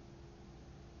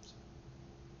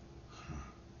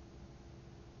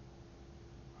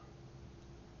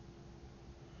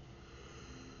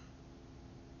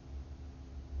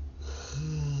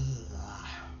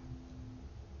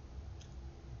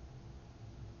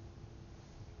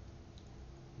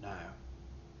 No.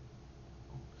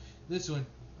 This one,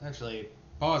 actually,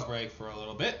 pause break for a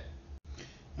little bit.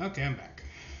 Okay, I'm back.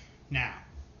 Now,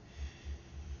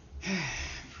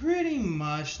 pretty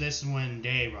much this when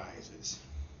day rises.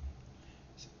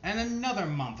 And another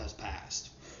month has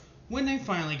passed. When they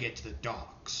finally get to the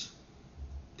docks.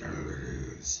 There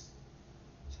it is.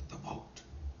 The boat.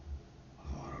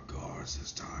 A lot of guards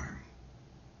this time.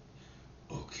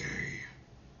 Okay.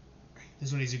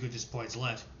 This one Izuku just points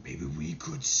left. Maybe we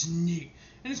could sneak.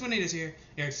 And this one they just hear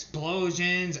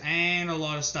explosions and a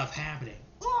lot of stuff happening.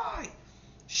 Why?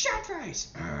 Shotface!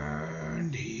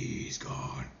 And he's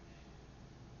gone.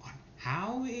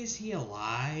 How is he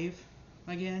alive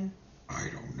again? I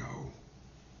don't know.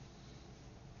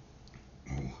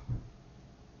 Oh.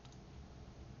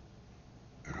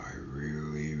 And I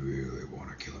really, really want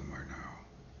to kill him right now.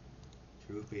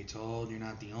 Truth be told, you're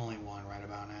not the only one right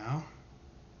about now.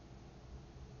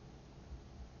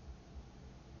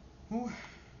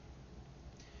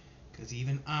 Because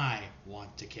even I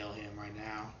want to kill him right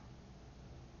now.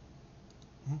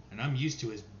 And I'm used to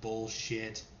his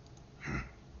bullshit.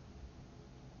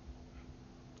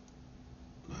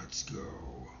 Let's go.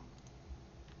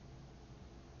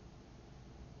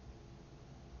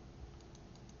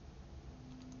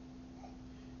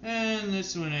 And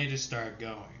this one, they just start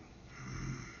going.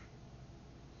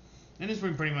 And this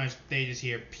one, pretty much, they just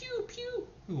hear pew pew,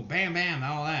 ooh, bam bam,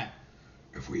 all that.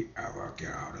 If we ever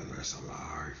get out of this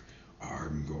alive,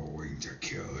 I'm going to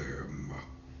kill him.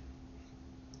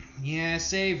 Yeah,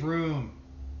 save room.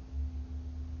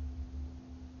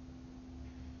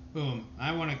 Boom,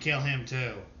 I want to kill him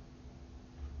too.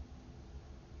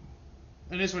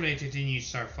 And this one, they continue to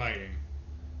start fighting.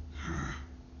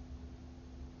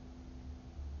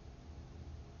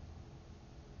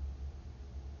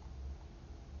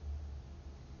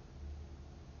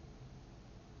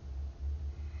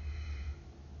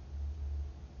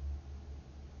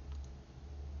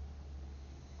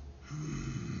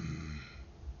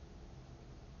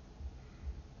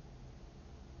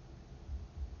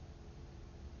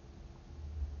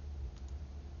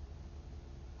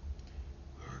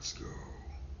 Let's go.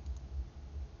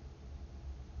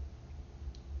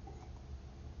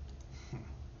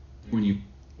 When you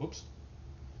Whoops.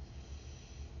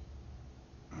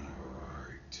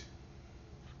 Alright.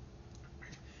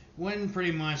 When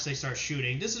pretty much they start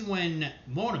shooting, this is when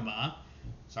Monoma,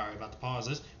 sorry about the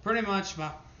pauses, pretty much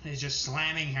is just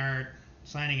slamming her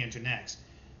signing into next.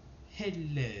 Hello,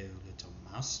 little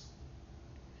mouse.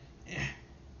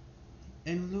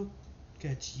 And look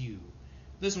at you.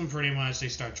 This one pretty much they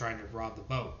start trying to rob the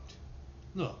boat.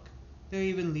 Look, they're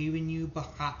even leaving you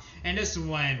behind. And this is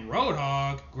when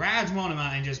Roadhog grabs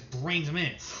Monoma and just brings him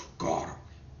in. Got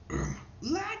him.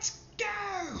 Let's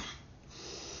go!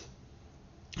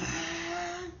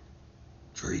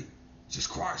 Tree, just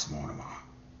Christ, Monoma.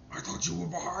 I thought you were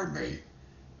behind me.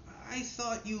 I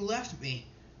thought you left me.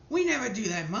 We never do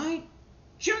that, mate.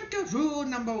 Junker rule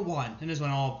number 1. And this is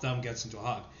when all of them gets into a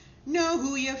hug. Know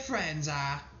who your friends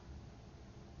are.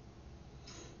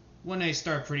 When they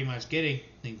start pretty much getting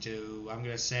into, I'm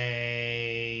gonna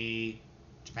say,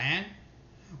 Japan.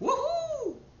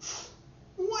 Woohoo!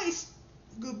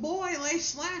 Good boy,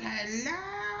 Laceland.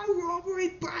 Hello, robbery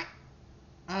back.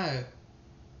 Oh,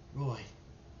 right.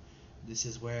 This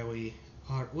is where we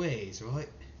part ways, right?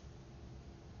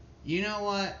 You know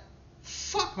what?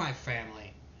 Fuck my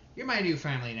family. You're my new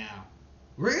family now.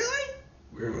 Really?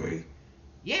 Really?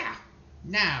 Yeah.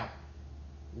 Now,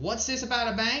 what's this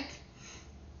about a bank?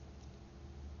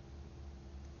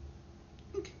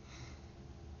 Okay.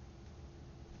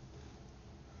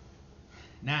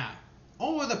 Now,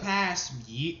 over the past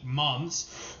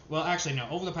months, well, actually no,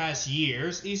 over the past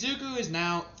years, Izuku is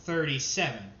now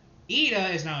 37. Ida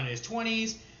is now in his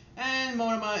 20s, and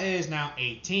Monoma is now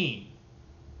 18.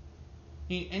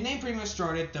 And they pretty much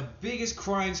started the biggest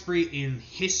crime spree in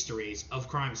histories of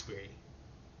crime spree.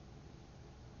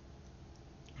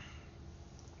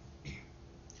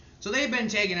 So they've been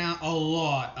taking out a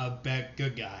lot of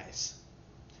good guys.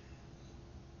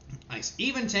 Nice.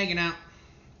 Even taking out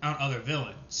other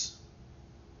villains.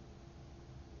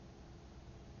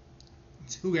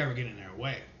 It's whoever get in their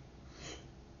way.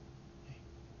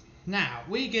 Now,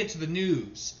 we get to the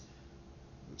news.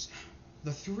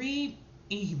 The 3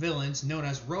 villains known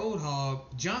as Roadhog,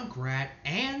 Junkrat,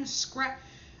 and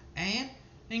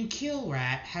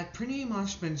Killrat had pretty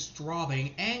much been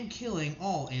robbing and killing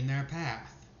all in their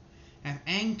path.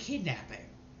 And kidnapping.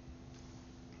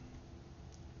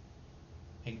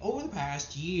 And over the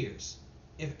past years,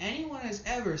 if anyone has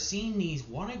ever seen these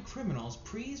wanted criminals,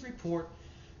 please report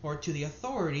to the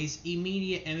authorities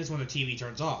immediate. And this is when the TV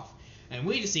turns off. And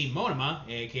we just see Monoma,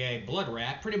 aka Blood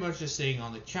Rat, pretty much just sitting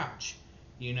on the couch.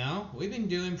 You know, we've been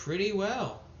doing pretty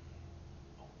well.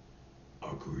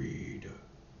 Agreed.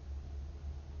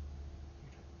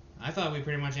 I thought we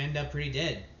pretty much end up pretty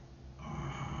dead.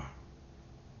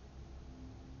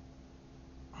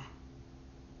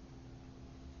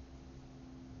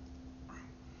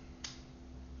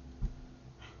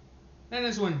 Then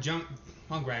this is when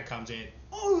Junkrat comes in.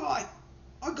 Alright,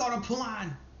 I got a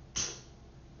plan.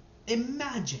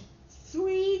 Imagine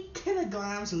 3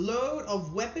 kilograms load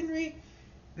of weaponry,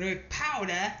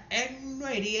 powder, and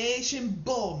radiation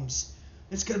bombs.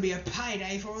 It's gonna be a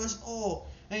payday for us all.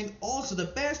 And also the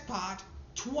best part,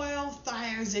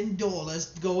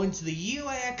 $12,000 going to the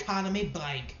UA Economy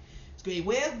Bank. It's gonna be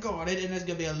well guarded and there's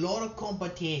gonna be a lot of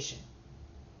competition.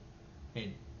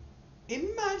 And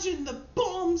imagine the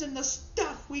bombs and the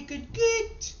stuff we could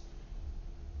get.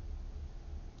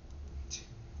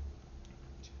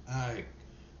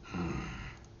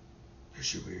 This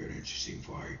should be an interesting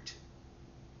fight.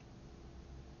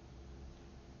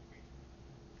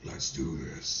 Let's do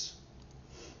this.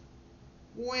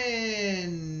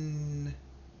 When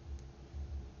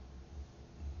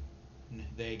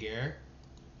they get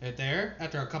there,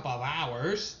 after a couple of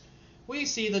hours, we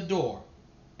see the door.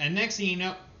 And next thing you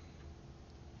know,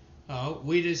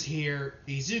 we just hear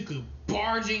Izuku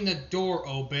barging the door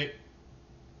open.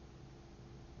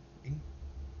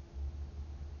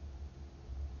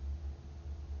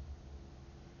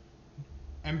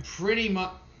 And pretty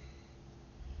much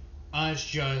us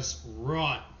just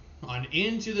run on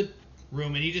into the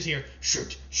room, and you just hear,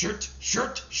 Shit!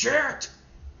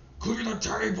 Clear the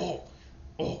table!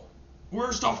 Oh,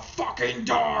 where's the fucking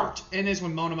dart? and this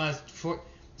when Monoma's foot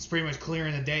is pretty much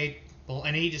clearing the table,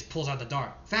 and he just pulls out the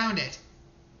dart. Found it.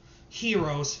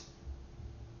 Heroes.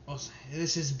 Oh,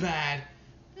 this is bad.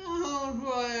 Don't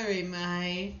worry,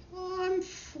 mate. I'm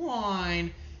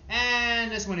fine.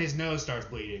 And that's when his nose starts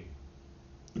bleeding.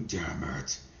 Damn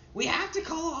it. We have to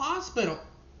call a hospital.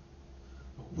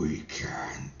 We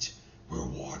can't. We're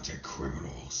wanted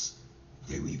criminals.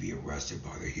 They will be arrested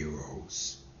by the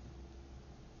heroes.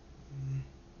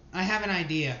 I have an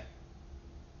idea.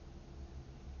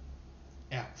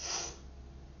 Yeah.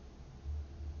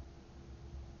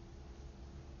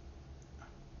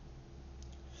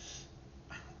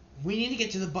 We need to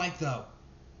get to the bike, though.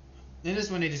 And this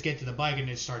is when they just get to the bike and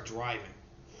they start driving.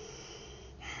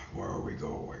 Where are we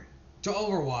going? To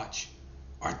Overwatch.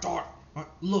 I thought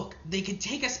Look, they can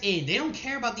take us in. They don't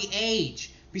care about the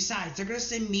age. Besides, they're gonna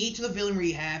send me to the villain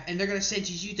rehab, and they're gonna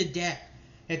sentence you to death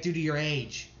due to your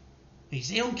age. They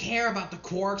don't care about the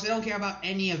quirks. They don't care about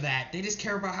any of that. They just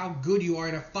care about how good you are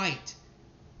in a fight.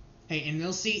 Hey, and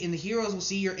the heroes will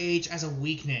see your age as a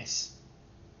weakness.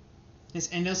 Yes,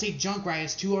 and they'll see Junkrat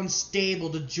is too unstable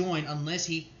to join unless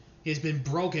he has been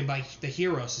broken by the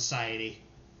Hero Society.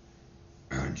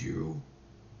 And you?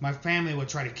 My family would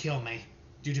try to kill me,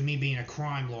 due to me being a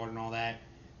crime lord and all that.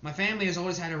 My family has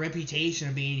always had a reputation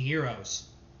of being heroes.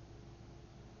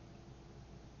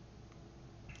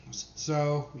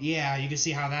 So, yeah, you can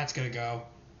see how that's gonna go.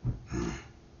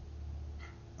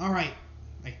 Alright,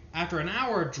 after an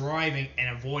hour of driving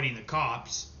and avoiding the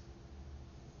cops,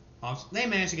 they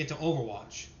managed to get to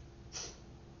Overwatch.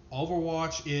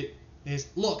 Overwatch, it is...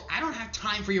 Look, I don't have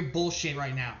time for your bullshit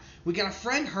right now. We got a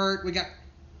friend hurt, we got...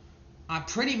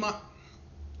 pretty much...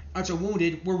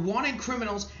 wounded, we're wanted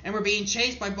criminals, and we're being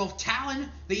chased by both Talon,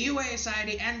 the UA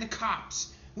Society, and the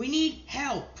cops. We need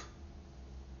help.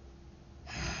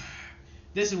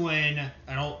 This is when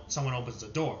someone opens the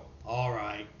door.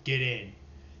 Alright, get in.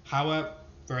 However,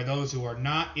 for those who are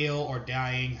not ill or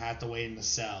dying, have to wait in the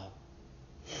cell.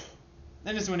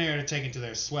 Then this is when they're taken to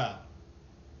their swell.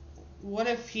 What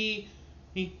if he...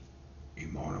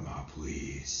 Imonima,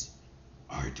 please.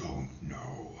 I don't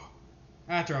know.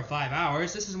 After 5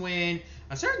 hours, this is when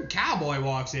a certain cowboy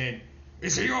walks in.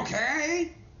 Is he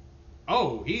okay?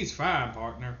 Oh, he's fine,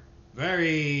 partner.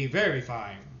 Very, very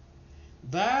fine.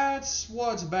 That's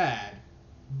what's bad.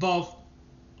 Both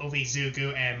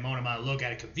Izuku and Monoma look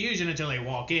at confusion until they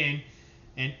walk in,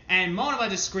 and Monoma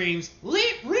just screams, "Really,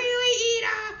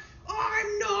 Ida?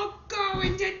 I'm not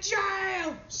going to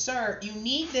jail!" Sir, you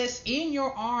need this in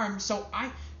your arm so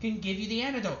I can give you the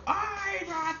antidote. I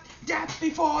want death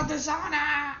before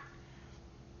dishonor!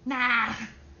 Nah.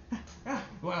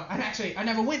 Well, I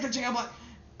never went to jail, but...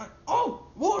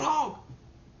 roadhog!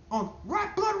 Oh,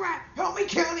 blood rat! Help me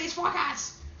kill these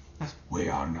fuckers! We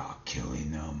are not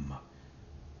killing them.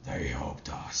 They helped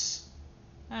us.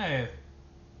 Oh.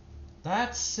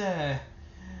 That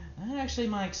actually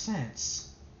makes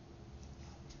sense.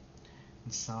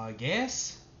 So I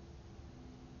guess...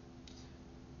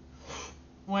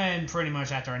 when pretty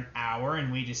much after an hour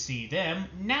and we just see them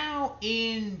now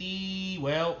in the,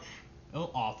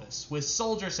 office with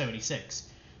Soldier 76.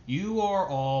 You are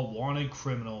all wanted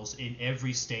criminals in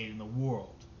every state in the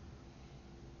world.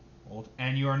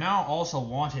 And you are now also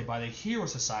wanted by the Hero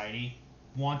Society,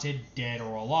 wanted dead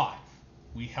or alive.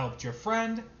 We helped your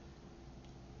friend,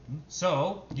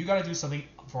 so you gotta do something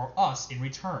for us in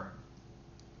return.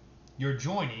 You're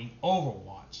joining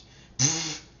Overwatch.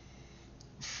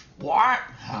 What?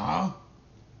 Huh?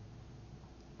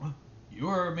 You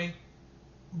heard me.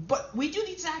 But we do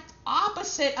the exact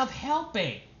opposite of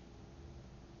helping.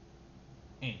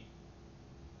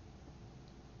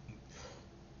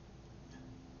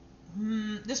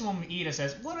 This woman Ida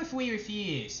says, what if we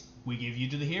refuse? We give you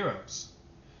to the heroes.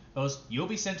 You'll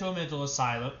be sent to a mental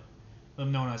asylum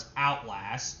known as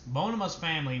Outlast. Monoma's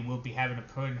family will be having to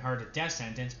put her to death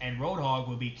sentence, and Roadhog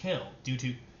will be killed due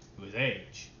to his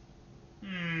age.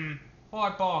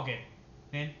 Hard bargain.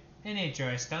 And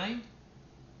interesting.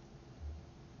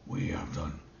 We have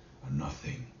done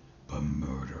nothing but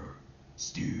murder,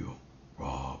 steal,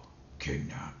 rob,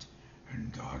 kidnapped,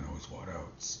 and God knows what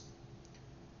else.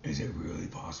 Is it really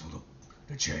possible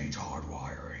to change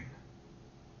hardwiring?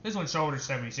 This one Shoulder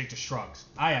 76 just shrugs.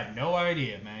 I have no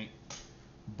idea, mate.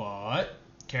 But,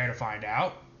 care to find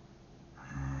out?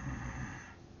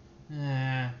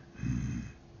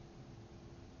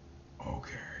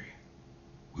 Okay.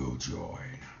 We'll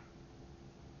join.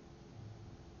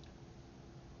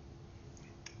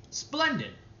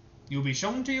 Splendid. You'll be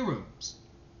shown to your rooms.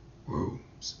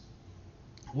 Rooms?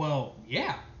 Well,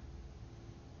 yeah.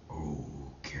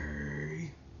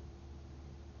 Okay.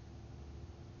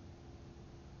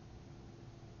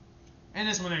 And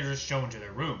this one they're just shown to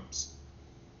their rooms.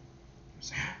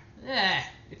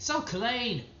 It's so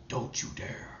clean. Don't you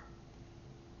dare.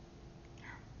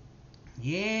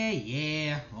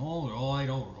 Yeah.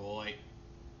 Alright.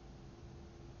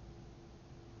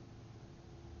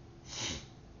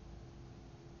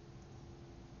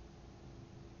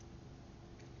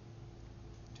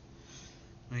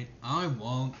 Right, I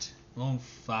won't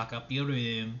fuck up your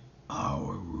room.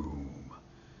 Our room.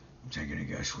 I'm taking a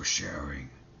guess we're sharing.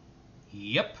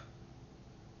 Yep.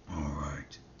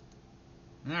 Alright.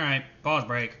 Alright, pause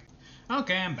break.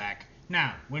 Okay, I'm back.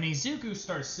 Now, when Izuku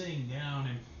starts sitting down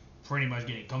and pretty much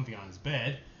getting comfy on his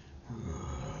bed...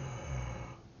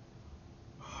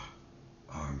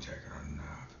 I'm taking a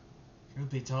nap.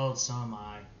 Truth be told, so am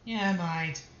I. Yeah,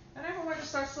 mate. And everyone just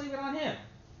starts sleeping on him.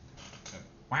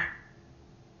 Quack.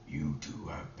 You two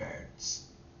have beds.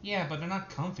 Yeah, but they're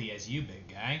not comfy as you, big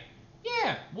guy.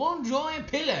 Yeah, one giant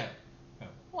pillow.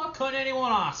 What could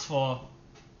anyone ask for?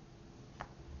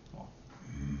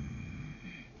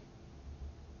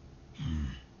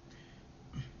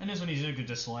 And this one Izuku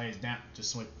just lays down,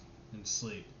 just like and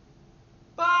sleep.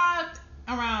 But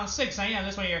around 6 a.m.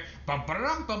 this one here, and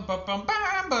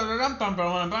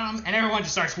everyone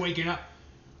just starts waking up.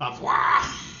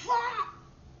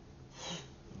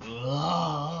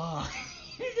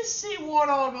 You just see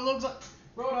Roadhog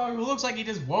who looks like he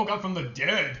just woke up from the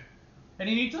dead, and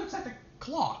he looks at the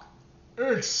clock.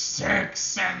 It's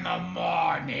 6 in the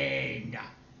morning.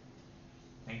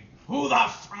 And who the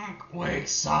fuck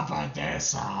wakes up at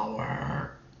this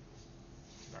hour?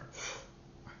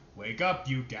 Wake up,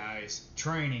 you guys.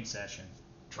 Training session.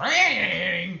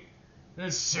 Training?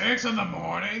 It's 6 in the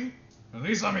morning? At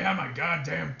least let me have my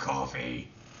goddamn coffee.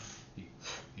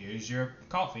 Here's your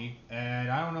coffee,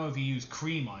 and I don't know if you use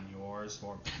cream on yours,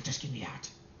 or just give me that.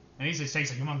 And he just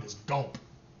takes a humongous gulp.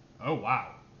 Oh,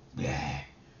 wow. Bleh.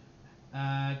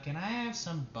 Can I have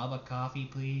some Bubba coffee,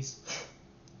 please?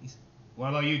 What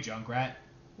about you, Junkrat?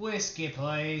 Whiskey,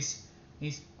 please.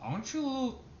 Aren't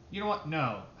you... You know what?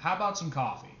 No. How about some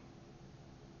coffee?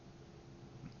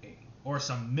 Or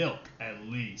some milk, at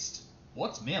least.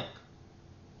 What's milk?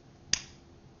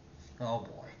 Oh,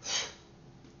 boy.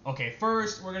 Okay,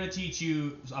 first, we're gonna teach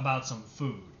you about some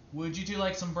food. Would you two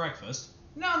like some breakfast?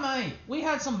 No, mate. We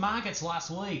had some maggots last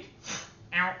week.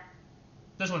 Ow.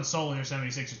 This one's Solinger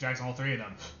 76 distracts all three of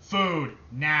them. Food,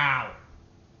 now.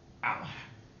 Ow.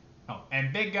 Oh,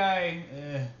 and big guy,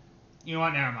 you know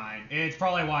what, never mind. It's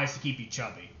probably wise to keep you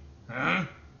chubby. Huh?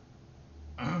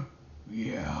 Huh?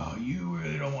 Yeah, you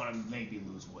really don't want to make me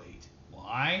lose weight.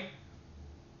 Why?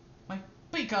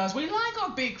 Because we like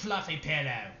our big fluffy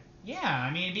pillow. Yeah, I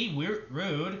mean, it'd be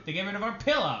rude to get rid of our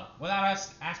pillow without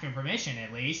us asking permission,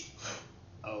 at least.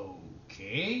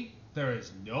 Okay. There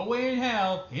is no way in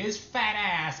hell his fat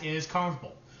ass is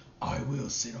comfortable. I will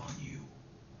sit on you.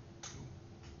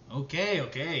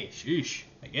 Okay. Sheesh.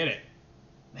 I get it.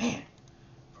 Man,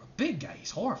 for a big guy,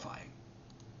 he's horrifying.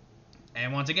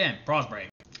 And once again, pause break.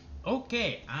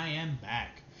 Okay, I am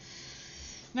back.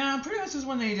 Now, pretty much this is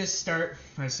when they just start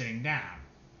sitting down.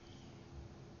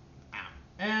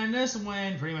 And this is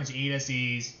when pretty much Ida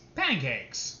sees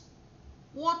pancakes.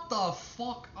 What the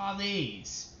fuck are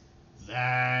these?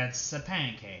 That's a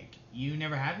pancake. You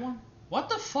never had one? What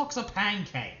the fuck's a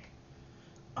pancake?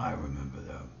 I remember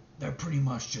them. They're pretty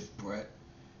much just bread.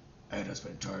 It has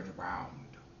been turned around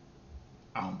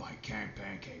by canned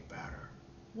pancake batter.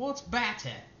 What's batter?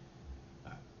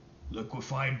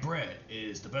 Liquefied bread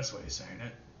is the best way of saying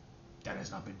it. That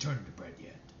has not been turned into bread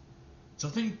yet. So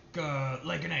think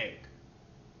like an egg.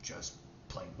 Just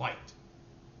plain white.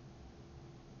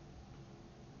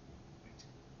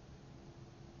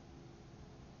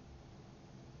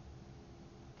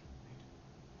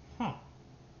 Huh.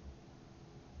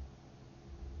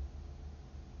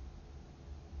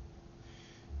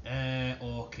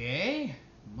 Okay.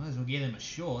 Might as well give him a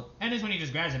shot. And this one he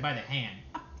just grabs it by the hand.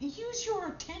 Use your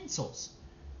utensils.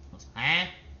 Huh?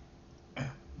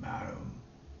 Madam,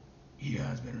 he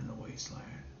has been in the wasteland.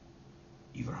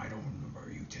 Even I don't remember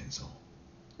a utensil.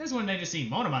 This one they just see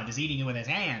Monoma just eating it with his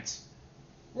hands.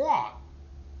 What?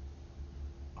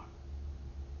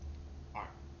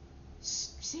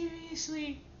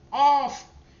 Seriously? Oh,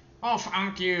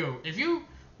 thank you. If you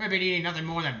have been eating nothing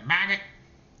more than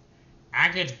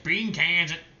maggots, bean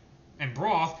cans, and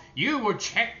broth, you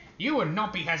would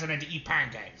not be hesitant to eat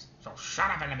pancakes. So shut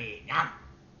up and let me eat. Yeah.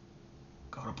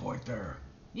 Got a point there.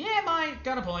 Yeah, mate,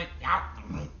 got a point. Yeah.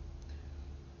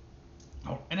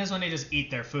 Oh, and this one they just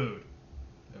eat their food.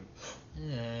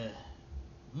 That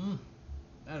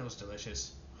was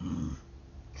delicious. And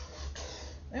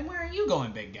where are you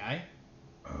going, big guy?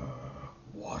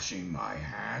 Washing my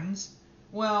hands?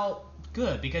 Well,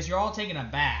 good, because you're all taking a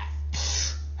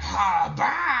bath. Ha,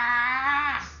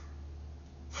 bath!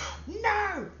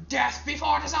 No! Death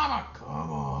before dishonor!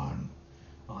 Come on,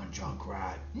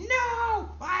 Junkrat.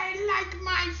 No! I like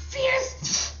my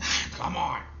fist! Come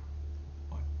on.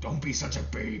 Don't be such a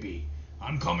baby.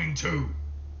 I'm coming too.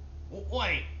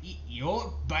 Wait,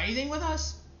 you're bathing with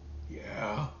us?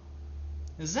 Yeah?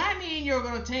 Does that mean you're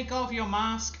gonna take off your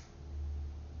mask?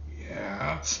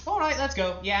 Yeah? Alright, let's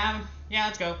go. Yeah,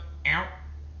 let's go. Ow.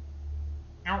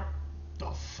 Ow.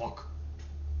 The fuck?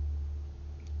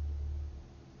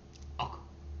 Oh.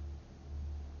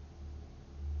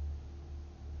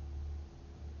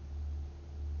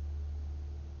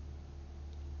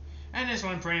 And And this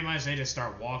one, pretty much, they just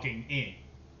start walking in.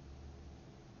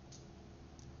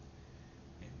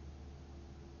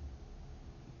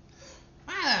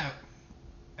 Ah.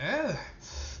 Oh.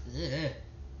 Ugh.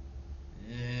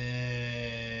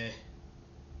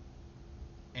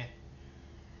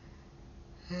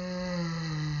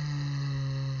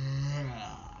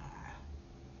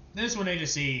 This one they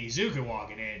just see Zuko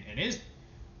walking in, and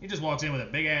he just walks in with a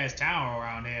big ass towel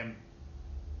around him,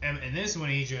 and this one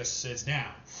he just sits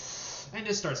down and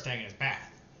just starts taking his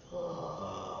bath.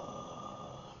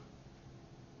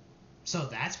 So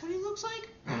that's what he looks like?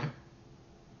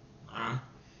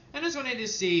 And this one they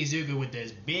just see Zuko with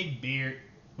this big beard,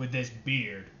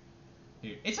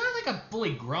 It's not like a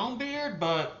fully grown beard,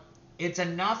 but it's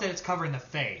enough that it's covering the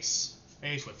face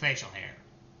with facial hair.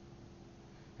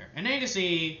 And then you just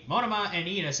see Monoma and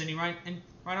Ida sitting right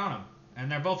on him, and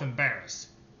they're both embarrassed.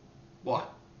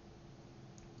 What?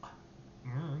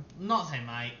 Nothing,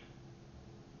 mate.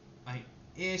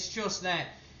 It's just that.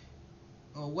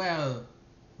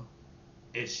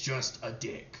 It's just a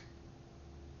dick.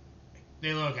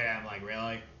 They look at him like,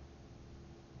 really?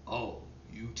 Oh,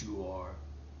 you two are.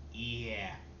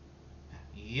 Yeah.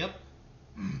 Yep.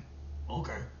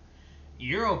 Okay.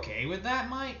 You're okay with that,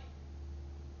 mate?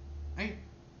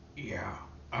 Yeah.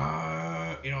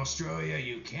 In Australia,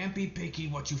 you can't be picky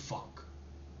what you fuck.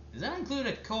 Does that include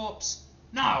a corpse?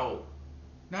 No!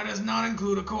 That does not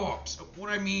include a corpse. What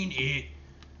I mean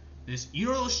is, you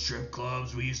know those strip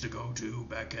clubs we used to go to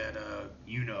back at,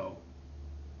 you know.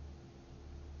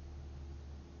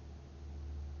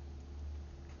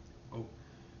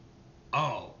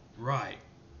 Oh, right.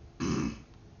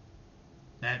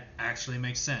 That actually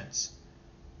makes sense.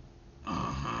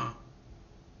 Uh-huh.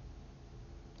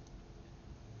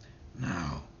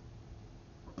 Now.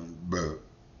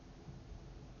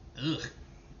 Ugh.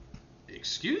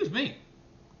 Excuse me.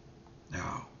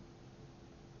 Now.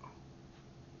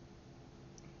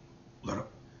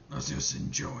 Let's just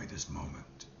enjoy this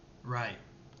moment. Right.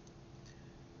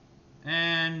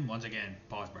 And once again,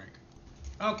 pause break.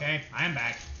 Okay, I am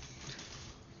back.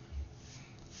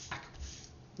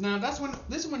 Now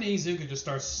this is when Izuku just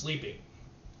starts sleeping.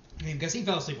 Because he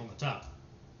fell asleep on the tub.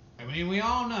 I mean, we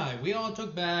all know. We all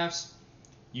took baths.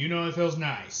 You know it feels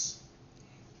nice.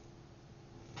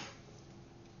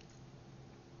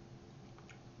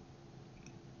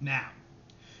 Now,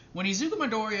 when Izuku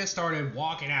Midoriya started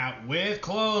walking out with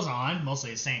clothes on,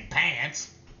 mostly the same pants,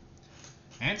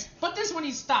 but this one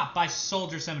he stopped by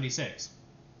Soldier 76.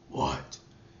 What?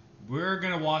 We're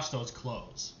gonna wash those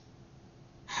clothes.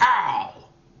 How?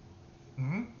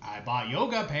 I bought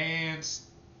yoga pants.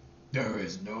 There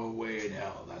is no way in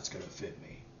hell that's gonna fit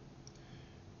me.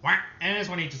 And this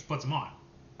one he just puts them on.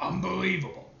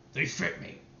 Unbelievable. They fit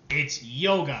me. It's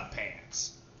yoga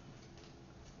pants.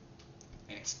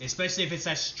 Especially if it's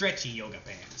that stretchy yoga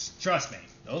pants. Trust me,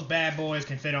 those bad boys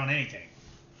can fit on anything.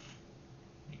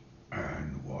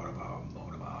 And what about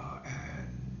Monoma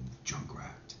and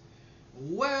Junkrat?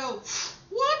 Well,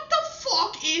 what the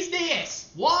fuck is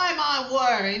this? Why am I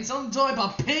wearing some type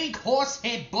of pink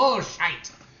horsehead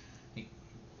bullshit?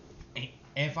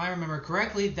 If I remember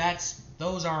correctly,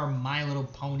 those are My Little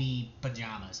Pony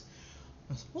pajamas.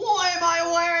 Why am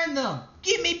I wearing them?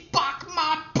 Give me back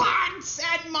my pants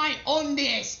and my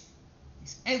undies.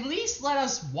 At least let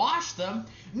us wash them.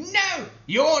 No,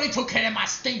 you already took care of my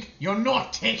stink. You're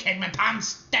not taking my pants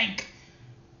stink.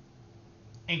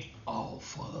 And, oh,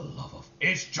 for the love of...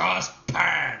 It's just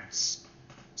pants.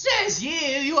 Says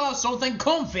you have something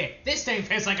comfy. This thing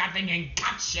feels like I'm thinking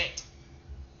cat shit.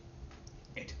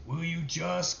 Will you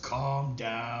just calm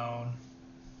down?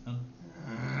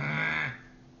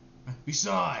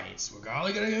 Besides, we're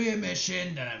probably gonna give you a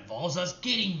mission that involves us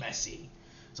getting messy.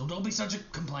 So don't be such a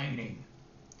complaining.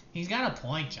 He's got a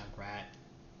point, Junkrat.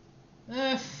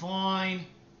 Fine.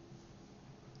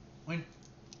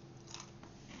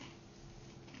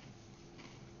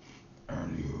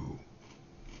 And you.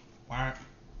 What?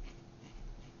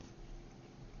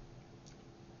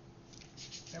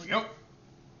 There we go.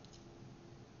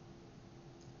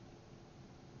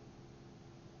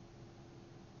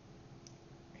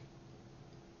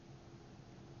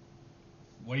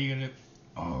 What are you gonna do?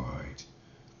 Alright.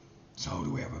 So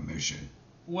do we have a mission?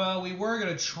 Well, we were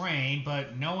gonna train,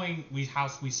 but knowing we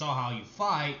saw how you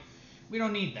fight, we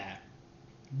don't need that.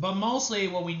 But mostly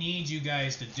what we need you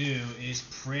guys to do is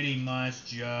pretty much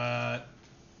just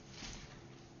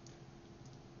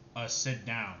sit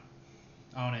down.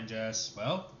 And just,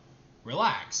 well,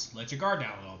 relax. Let your guard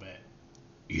down a little bit.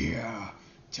 Yeah,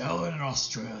 telling an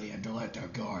Australian to let their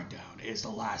guard down is the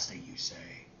last thing you say.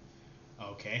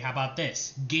 Okay, how about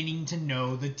this? Getting to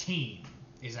know the team.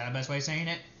 Is that the best way of saying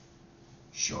it?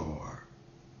 Sure.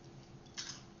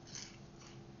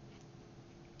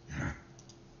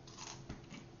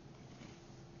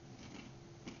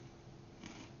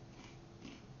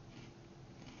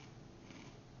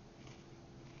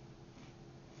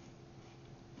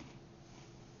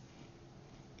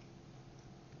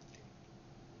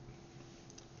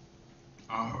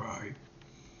 All right.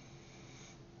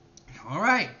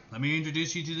 Alright, let me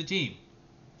introduce you to the team.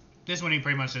 This one he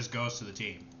pretty much just goes to the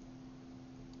team.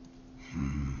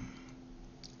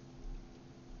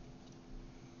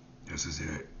 This is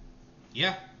it.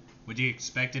 Yeah. Would you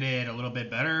expected it a little bit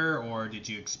better, or did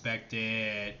you expect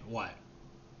it what?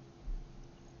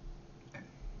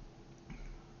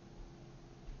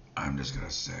 I'm just gonna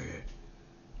say it.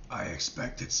 I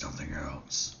expected something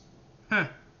else. Huh.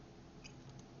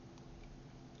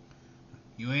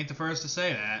 You ain't the first to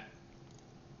say that.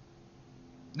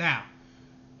 Now,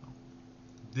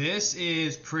 this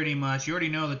is pretty much, you already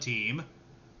know the team.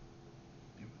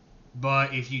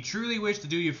 But if you truly wish to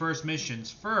do your first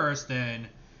missions first, then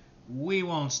we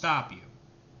won't stop you.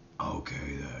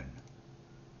 Okay then.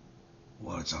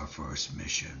 What's our first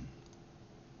mission?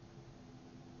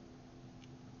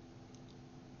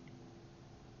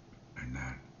 And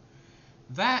that.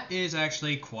 That is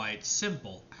actually quite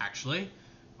simple, actually.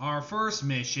 Our first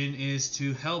mission is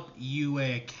to help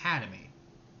UA Academy.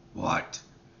 What?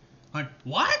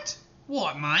 What?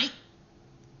 What, mate?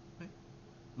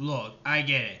 Look, I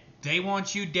get it. They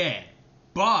want you dead.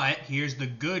 But here's the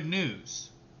good news.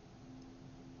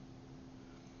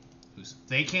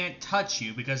 They can't touch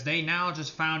you because they now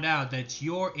just found out that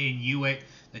you're in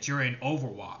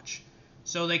Overwatch.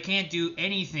 So they can't do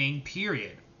anything,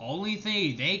 period. Only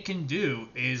thing they can do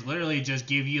is literally just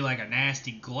give you like a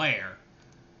nasty glare.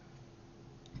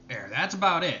 There, that's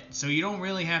about it. So you don't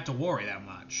really have to worry that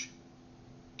much.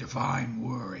 Define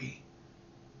worry.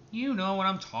 You know what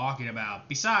I'm talking about.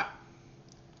 Besides,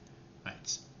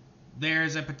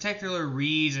 there's a particular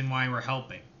reason why we're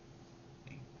helping.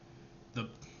 The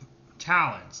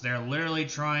Talons, they're literally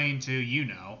trying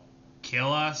to,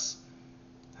 kill us.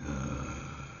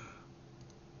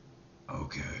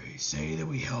 Okay, say that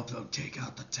we help them take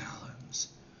out the Talons.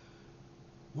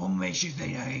 What makes you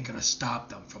think I ain't gonna stop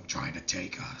them from trying to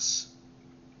take us?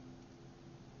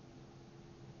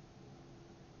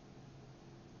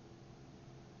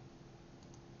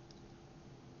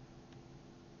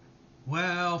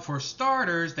 Well, for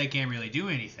starters, they can't really do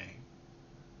anything.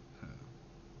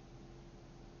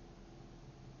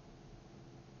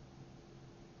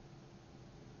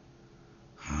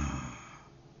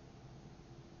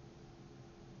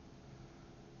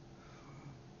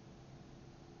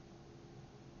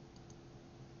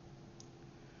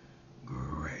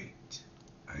 Great.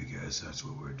 I guess that's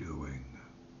what we're doing.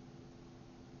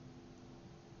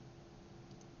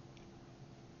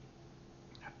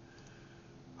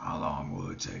 How long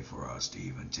will it take for us to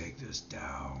even take this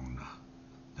down?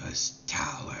 This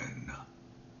Talon.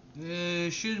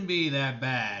 It shouldn't be that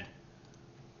bad.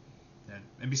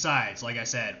 And besides, like I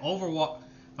said, Overwatch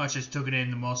just took it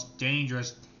in the most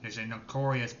dangerous,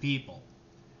 notorious people.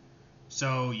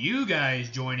 So you guys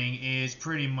joining is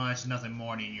pretty much nothing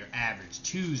more than your average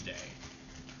Tuesday.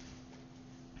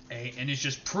 And it's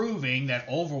just proving that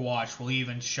Overwatch will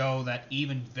even show that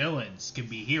even villains can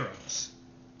be heroes.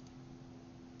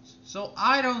 So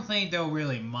I don't think they'll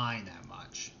really mind that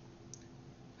much.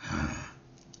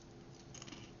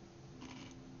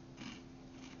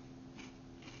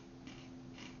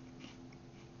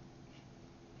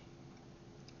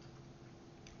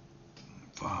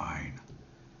 Fine.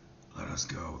 Let us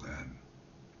go then.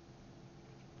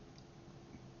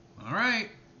 Alright.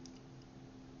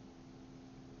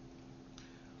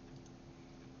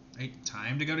 Hey,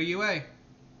 time to go to UA.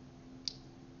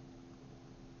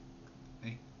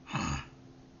 Hey.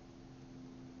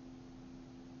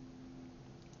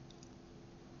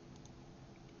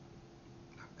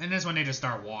 And this one they just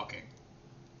start walking.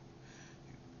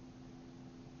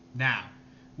 Now,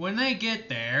 when they get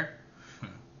there,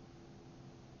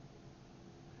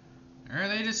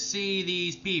 they just see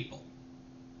these people.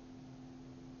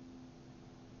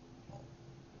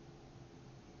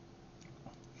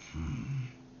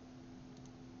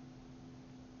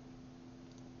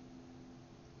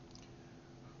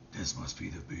 This must be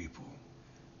the people.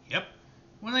 Yep.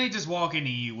 When they just walk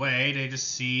into UA, they just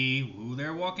see who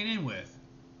they're walking in with.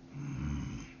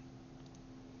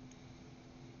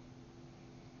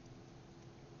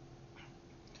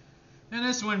 And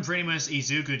this one, pretty much,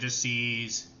 Izuku just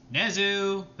sees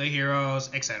Nezu, the heroes,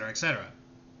 etc., etc.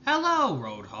 Hello,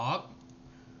 Roadhog.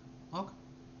 Okay.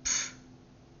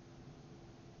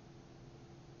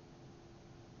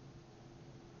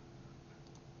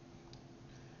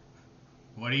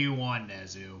 What do you want,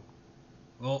 Nezu?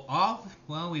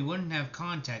 Well, we wouldn't have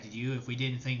contacted you if we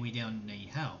didn't think we didn't need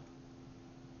help.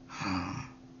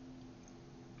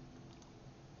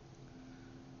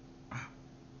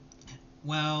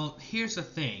 Well, here's the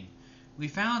thing. We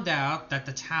found out that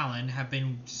the Talon have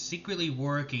been secretly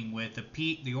working with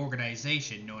the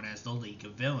organization known as the League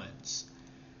of Villains.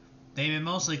 They've been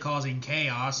mostly causing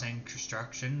chaos and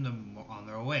destruction on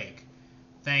their wake.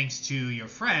 Thanks to your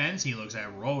friends, he looks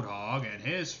at Roadhog and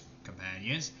his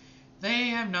companions, they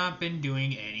have not been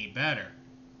doing any better.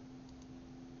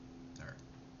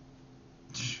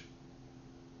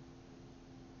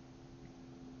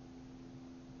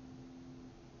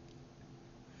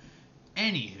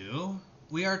 Anywho,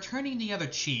 we are turning the other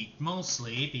cheek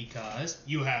mostly because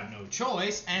you have no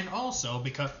choice and also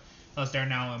because they're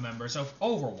now members of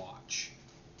Overwatch.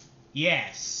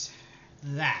 Yes,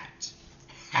 that.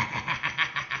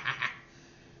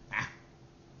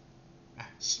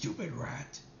 Stupid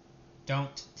rat.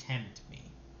 Don't tempt me.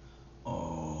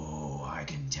 Oh, I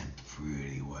can tempt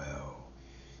pretty well.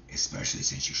 Especially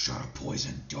since you shot a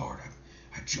poison dart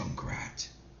at Junkrat.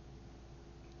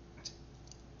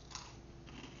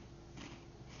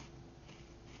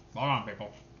 Hold on,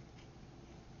 people.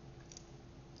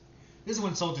 This is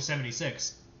when Soldier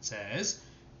 76 says,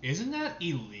 "Isn't that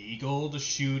illegal to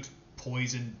shoot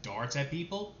poison darts at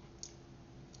people?"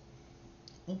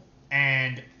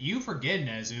 And you forget,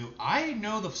 Nezu, I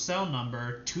know the cell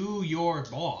number to your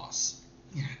boss.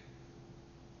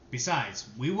 Besides,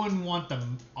 we wouldn't want the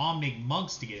Omnic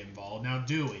monks to get involved, now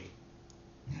do we?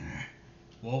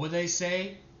 What would they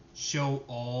say? Show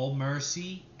all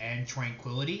mercy and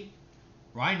tranquility?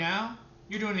 Right now,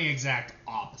 you're doing the exact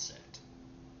opposite.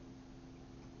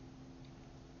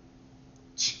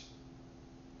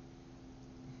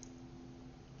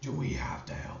 Do we have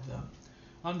to help them?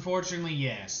 Unfortunately,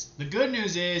 yes. The good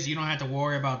news is you don't have to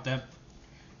worry about them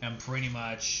pretty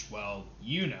much, well,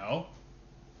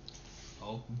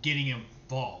 getting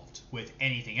involved with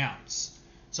anything else.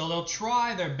 So they'll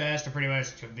try their best to pretty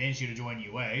much convince you to join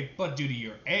UA, but due to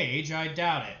your age, I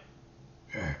doubt it.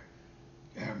 Yeah,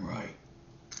 damn right.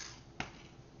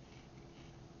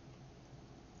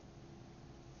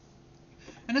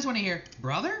 And this one here,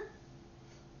 brother?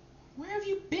 Where have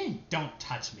you been? Don't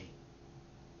touch me.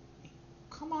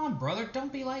 Come on, brother,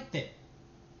 don't be like that.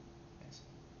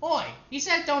 Oi, he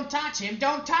said don't touch him,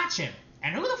 don't touch him.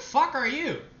 And who the fuck are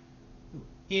you?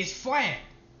 His friend.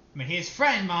 I mean, his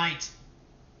friend might.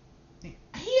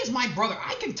 He is my brother.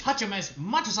 I can touch him as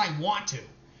much as I want to.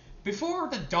 Before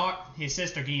his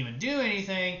sister can even do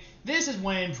anything, this is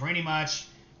when pretty much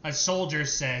a soldier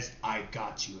says, "I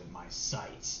got you in my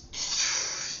sights."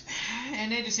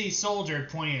 And then to see Soldier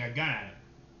pointing a gun at him.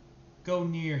 Go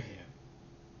near him.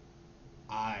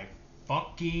 I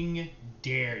fucking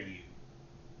dare you.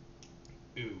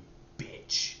 Ooh,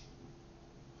 bitch.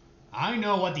 I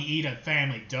know what the Eden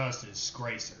family does to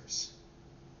disgracers.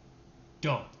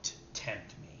 Don't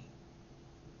tempt me.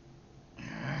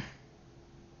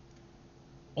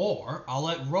 Or I'll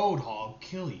let Roadhog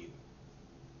kill you.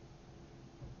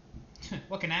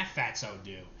 What can that fatso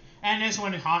do? And this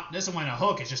one, a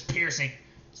hook is just piercing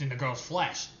in the girl's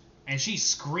flesh, and she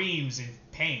screams in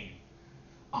pain.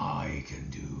 I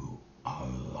can do a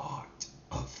lot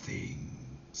of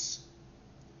things.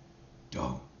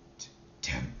 Don't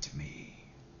tempt me.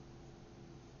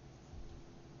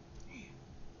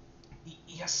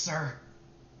 Yes, sir.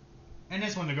 And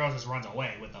this one, the girl just runs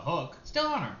away with the hook still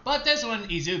on her. But this one,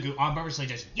 Izuku on purposely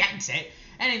just yanks it,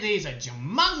 and he leaves a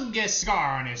humongous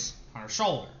scar on her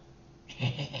shoulder.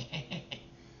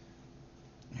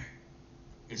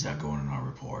 Is that going in our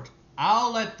report?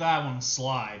 I'll let that one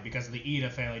slide because the Ida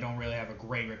family don't really have a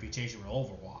great reputation with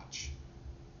Overwatch.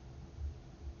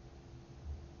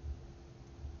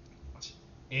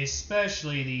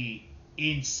 Especially the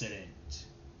incident.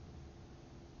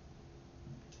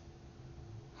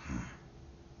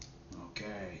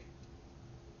 Okay.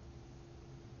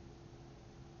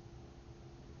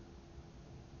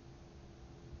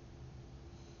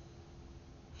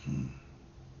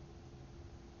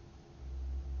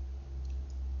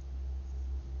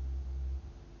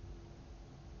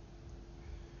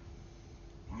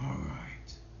 All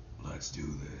right, let's do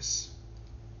this.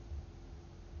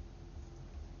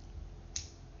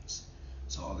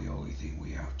 So the only thing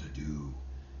we have to do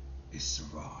is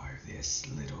survive this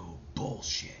little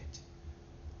bullshit.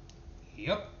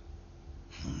 Yep.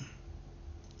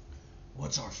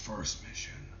 What's our first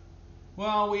mission?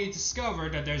 Well, we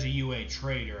discovered that there's a UA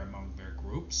traitor among their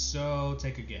group, so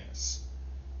take a guess.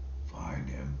 Find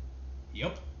him.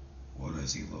 Yep. What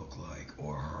does he look like,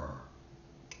 or her?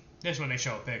 This one they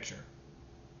show a picture.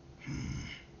 And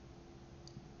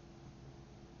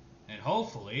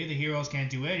hopefully the heroes can't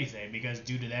do anything because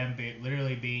due to them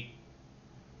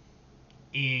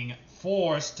being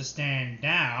forced to stand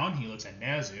down, he looks at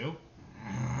Nezu,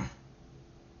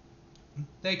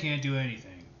 they can't do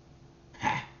anything.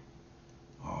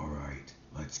 Alright,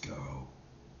 let's go.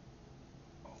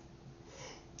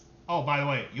 Oh, by the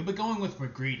way, you'll be going with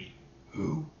McGreedy.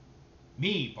 Who?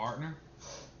 Me, partner.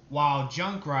 While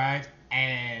Junkrat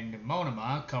and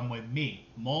Monoma come with me,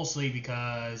 mostly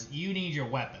because you need your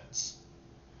weapons.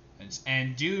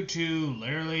 And due to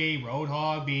literally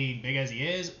Roadhog being big as he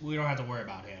is, we don't have to worry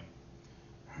about him.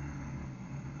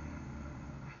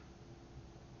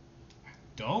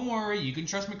 Don't worry, you can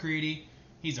trust McCready.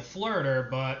 He's a flirter,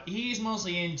 but he's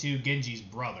mostly into Genji's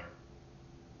brother.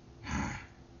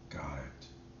 Got it.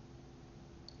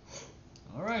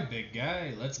 Alright, big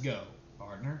guy, let's go,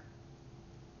 partner.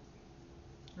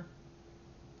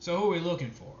 So who are we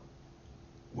looking for?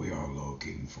 We are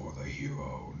looking for the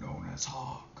hero known as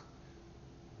Hawk.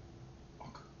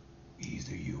 He's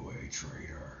the UA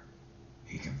trader.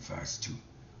 He confessed to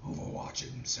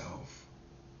overwatching himself.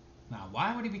 Now,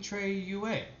 why would he betray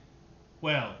UA?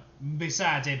 Well,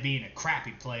 besides it being a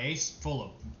crappy place full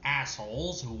of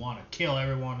assholes who want to kill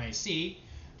everyone they see,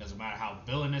 doesn't matter how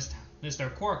villainous their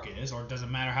quirk is, or it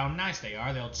doesn't matter how nice they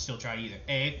are, they'll still try to either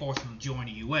A, force them to join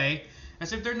a UA,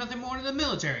 as if they're nothing more than a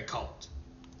military cult.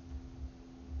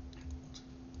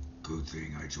 Good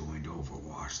thing I joined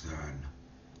Overwatch then.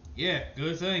 Yeah,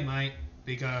 good thing, mate,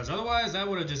 because otherwise that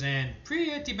would have just ended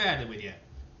pretty badly with you.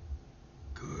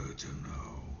 Good to know.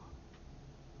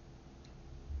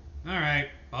 Alright,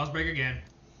 pause break again.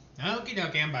 Okie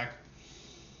dokie, I'm back.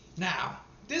 Now,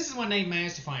 this is when they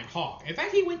managed to find Hawk. In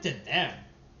fact, he went to them.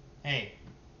 Hey.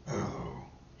 Hello,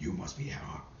 you must be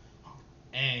Hawk.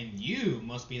 And you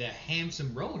must be the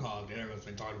handsome roadhog that everyone's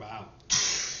been talking about.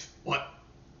 What?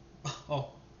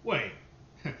 Oh, wait.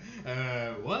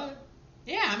 What?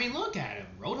 Yeah, I mean, look at him.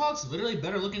 Roadhog's literally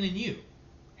better looking than you.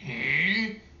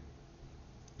 Huh?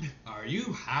 Are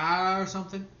you high or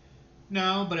something?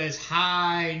 No, but it's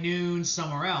high noon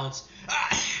somewhere else.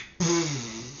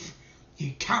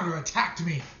 He counterattacked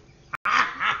me.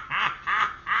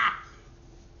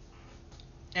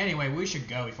 Anyway, we should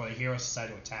go before the heroes decide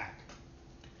to attack.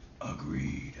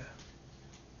 Agreed.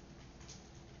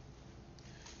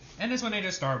 And that's when they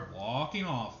just start walking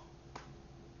off.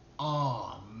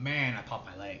 Oh man, I popped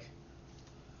my leg.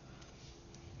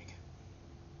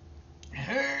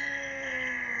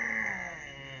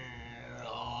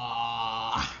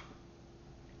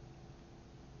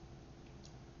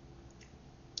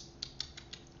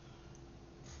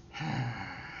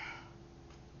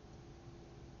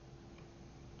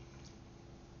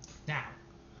 Now,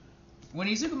 when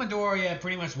Izuku Midoriya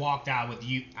pretty much walked out of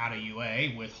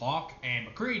UA with Hawk and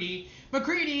McCready,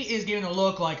 McCready is giving a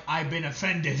look like I've been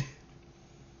offended.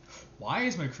 Why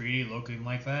is McCready looking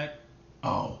like that?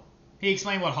 Oh, he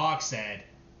explained what Hawk said.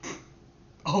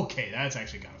 Okay, that's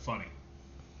actually kind of funny.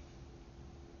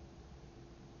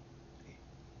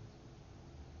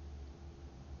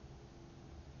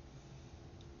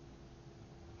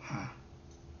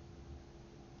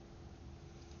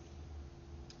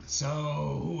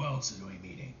 So, who else are we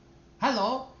meeting?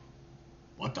 Hello?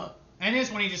 What the? And this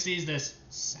when he just sees this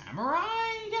samurai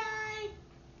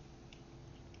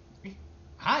guy?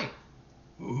 Hi.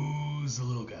 Who's the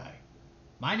little guy?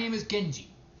 My name is Genji.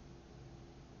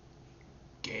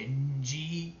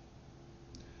 Genji?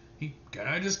 Can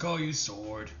I just call you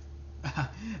Sword?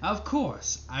 Of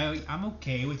course. I'm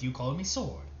okay with you calling me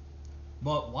Sword.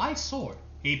 But why Sword?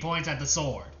 He points at the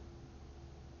sword.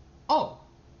 Oh,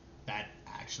 that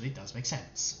actually does make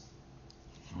sense.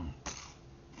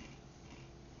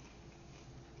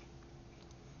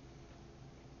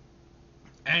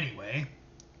 Anyway,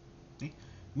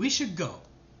 we should go.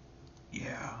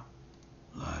 Yeah,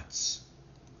 let's.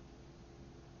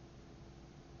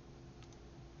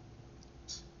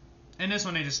 And this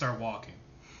one they just start walking.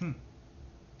 We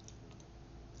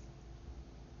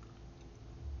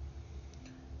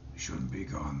shouldn't be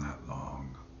gone that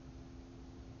long.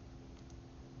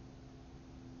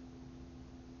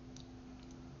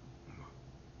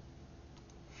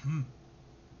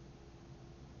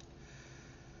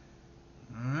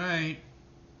 Alright.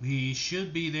 We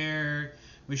should be there.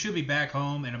 We should be back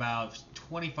home in about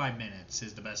 25 minutes,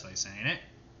 is the best way of saying it.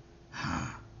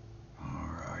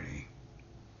 Alrighty.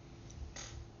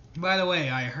 By the way,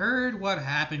 I heard what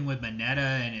happened with Mineta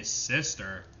and his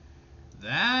sister.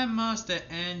 That must have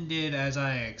ended as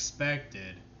I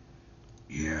expected.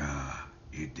 Yeah,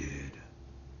 it did.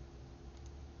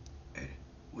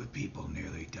 With people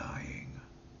nearly dying.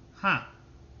 Huh.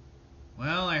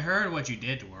 Well, I heard what you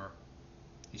did to her.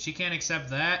 If she can't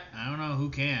accept that, I don't know who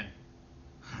can.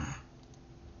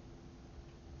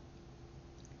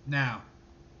 Now,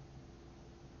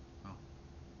 well,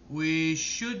 we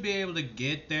should be able to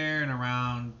get there in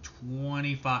around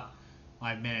 25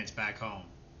 minutes back home.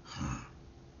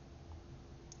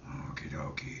 Okie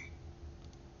dokie.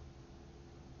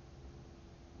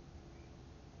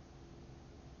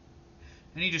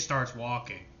 And he just starts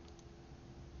walking.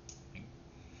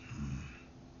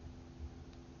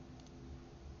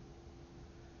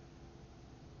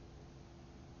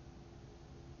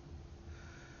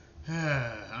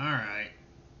 Alright.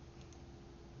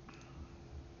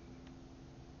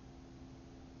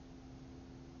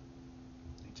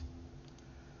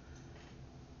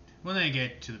 When they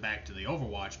get back to the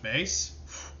Overwatch base,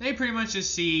 they pretty much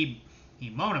just see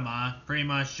Monoma pretty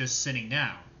much just sitting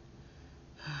down.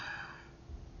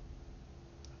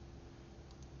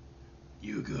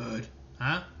 You good?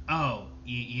 Huh? Oh,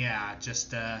 yeah,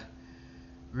 just,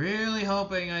 really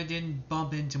hoping I didn't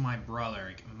bump into my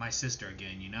sister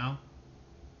again, you know?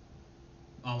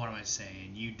 Oh, what am I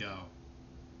saying? You don't.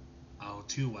 Oh,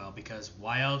 too well, because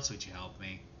why else would you help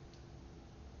me?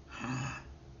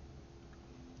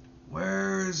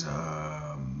 Where's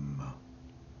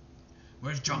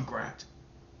Junkrat?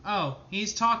 Oh,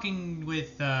 he's talking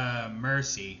with,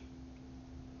 Mercy.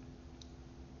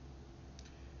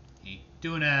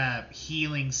 Doing a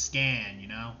healing scan, you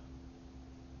know?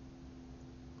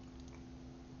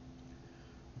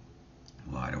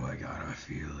 Why do I got a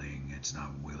feeling it's not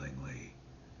willingly?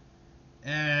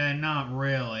 Not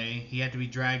really. He had to be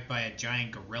dragged by a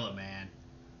giant gorilla man.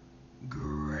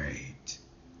 Great.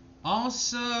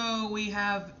 Also, we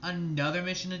have another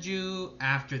mission to do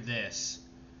after this.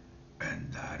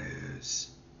 And that is...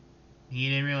 He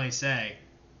didn't really say.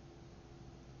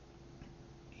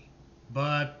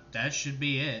 But that should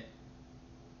be it.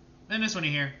 Then this one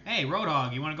you hear, hey,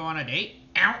 Roadhog, you want to go on a date?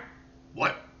 Ow!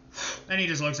 What? Then he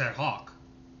just looks at Hawk.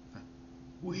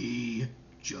 We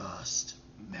just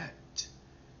met.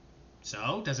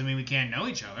 So, doesn't mean we can't know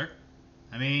each other.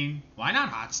 I mean, why not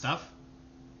hot stuff?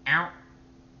 Ow.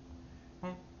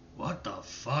 What the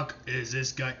fuck is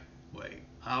this guy? Wait,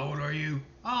 how old are you?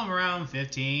 Oh, I'm around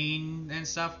 15 and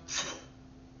stuff.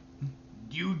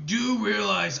 You do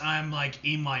realize I'm like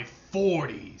in my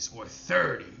 40s or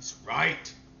 30s,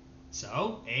 right?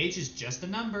 So, age is just a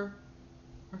number.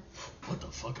 What the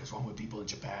fuck is wrong with people in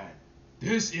Japan?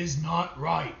 This is not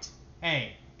right.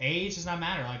 Hey, age does not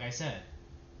matter, like I said.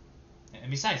 And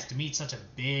besides, to meet such a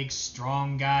big,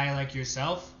 strong guy like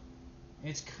yourself,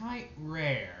 it's quite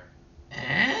rare.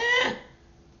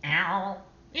 Ow.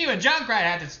 Even Junkrat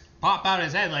had to pop out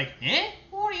his head like, eh?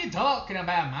 What are you talking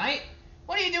about, mate?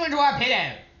 What are you doing to our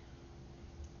pedo?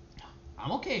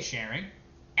 I'm okay sharing.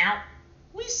 Ow.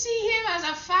 We see him as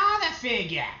a father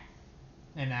figure.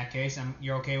 In that case,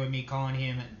 you're okay with me calling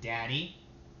him Daddy?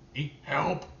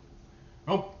 Help!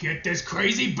 Oh, get this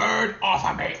crazy bird off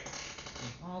of me!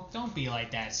 Oh, don't be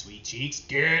like that, sweet cheeks.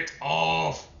 Get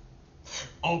off!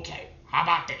 Okay, how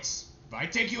about this? If I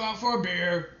take you out for a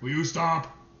beer, will you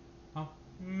stop? Oh,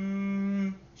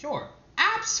 sure.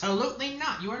 Absolutely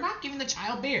not. You are not giving the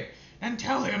child beer. And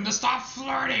tell him to stop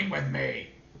flirting with me!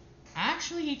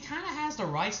 Actually, he kind of has the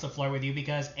rights to flirt with you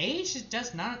because age is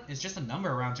just a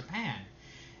number around Japan.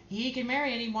 He can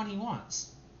marry anyone he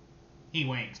wants. He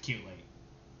winks cutely.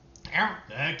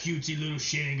 That cutesy little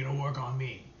shit ain't gonna work on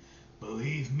me.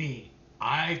 Believe me,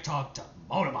 I talked to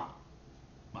Monoma.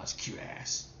 Much cute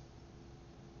ass.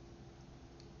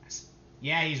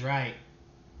 Yeah, he's right.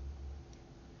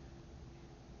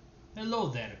 Hello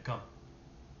there,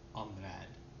 comrade.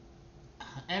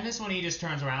 And this one, he just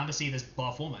turns around to see this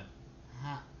buff woman.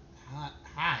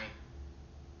 Hi.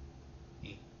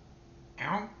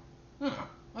 Ow? Huh,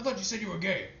 I thought you said you were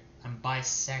gay. I'm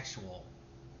bisexual.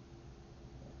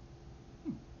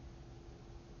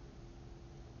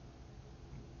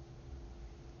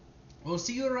 We'll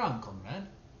see you around, comrade.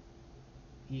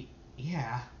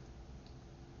 Yeah.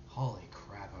 Holy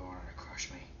crap, I wanted to crush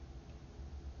me.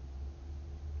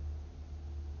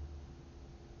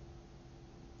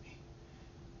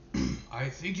 I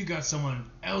think you got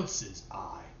someone else's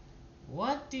eye.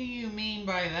 What do you mean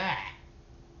by that?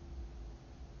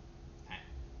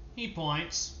 He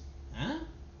points. Huh?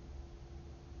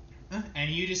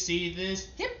 And you just see this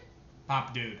hip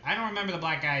hop dude. I don't remember the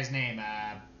black guy's name.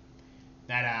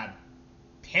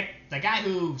 The guy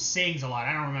who sings a lot.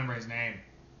 I don't remember his name.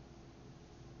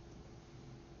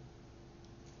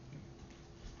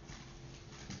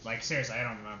 Like, seriously, I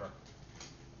don't remember.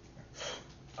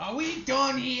 Are we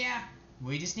done here?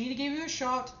 We just need to give you a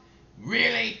shot.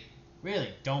 Really? Really,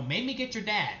 don't make me get your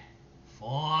dad.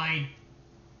 Fine.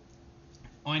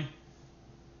 Fine.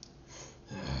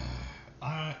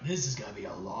 This is gonna be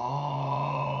a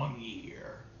long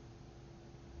year.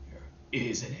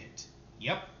 Isn't it?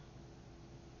 Yep.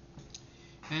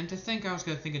 And to think I was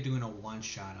going to think of doing a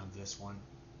one-shot on this one.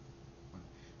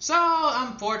 So,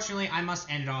 unfortunately, I must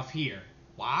end it off here.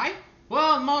 Why?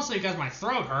 Well, mostly because my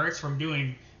throat hurts from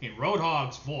doing in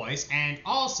Roadhog's voice, and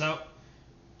also...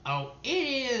 Oh, it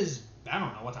is... I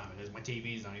don't know what time it is. My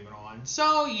TV's not even on.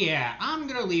 So, yeah, I'm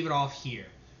going to leave it off here.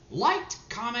 Like,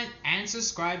 comment, and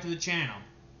subscribe to the channel.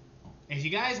 If you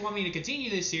guys want me to continue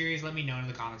this series, let me know in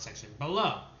the comment section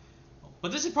below.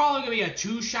 But this is probably going to be a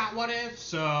two-shot what if,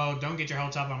 so don't get your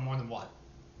hopes up on more than one.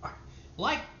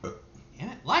 Like,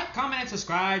 comment, and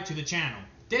subscribe to the channel.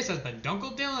 This has been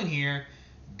Dunkle Dylan here,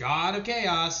 God of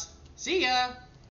Chaos. See ya!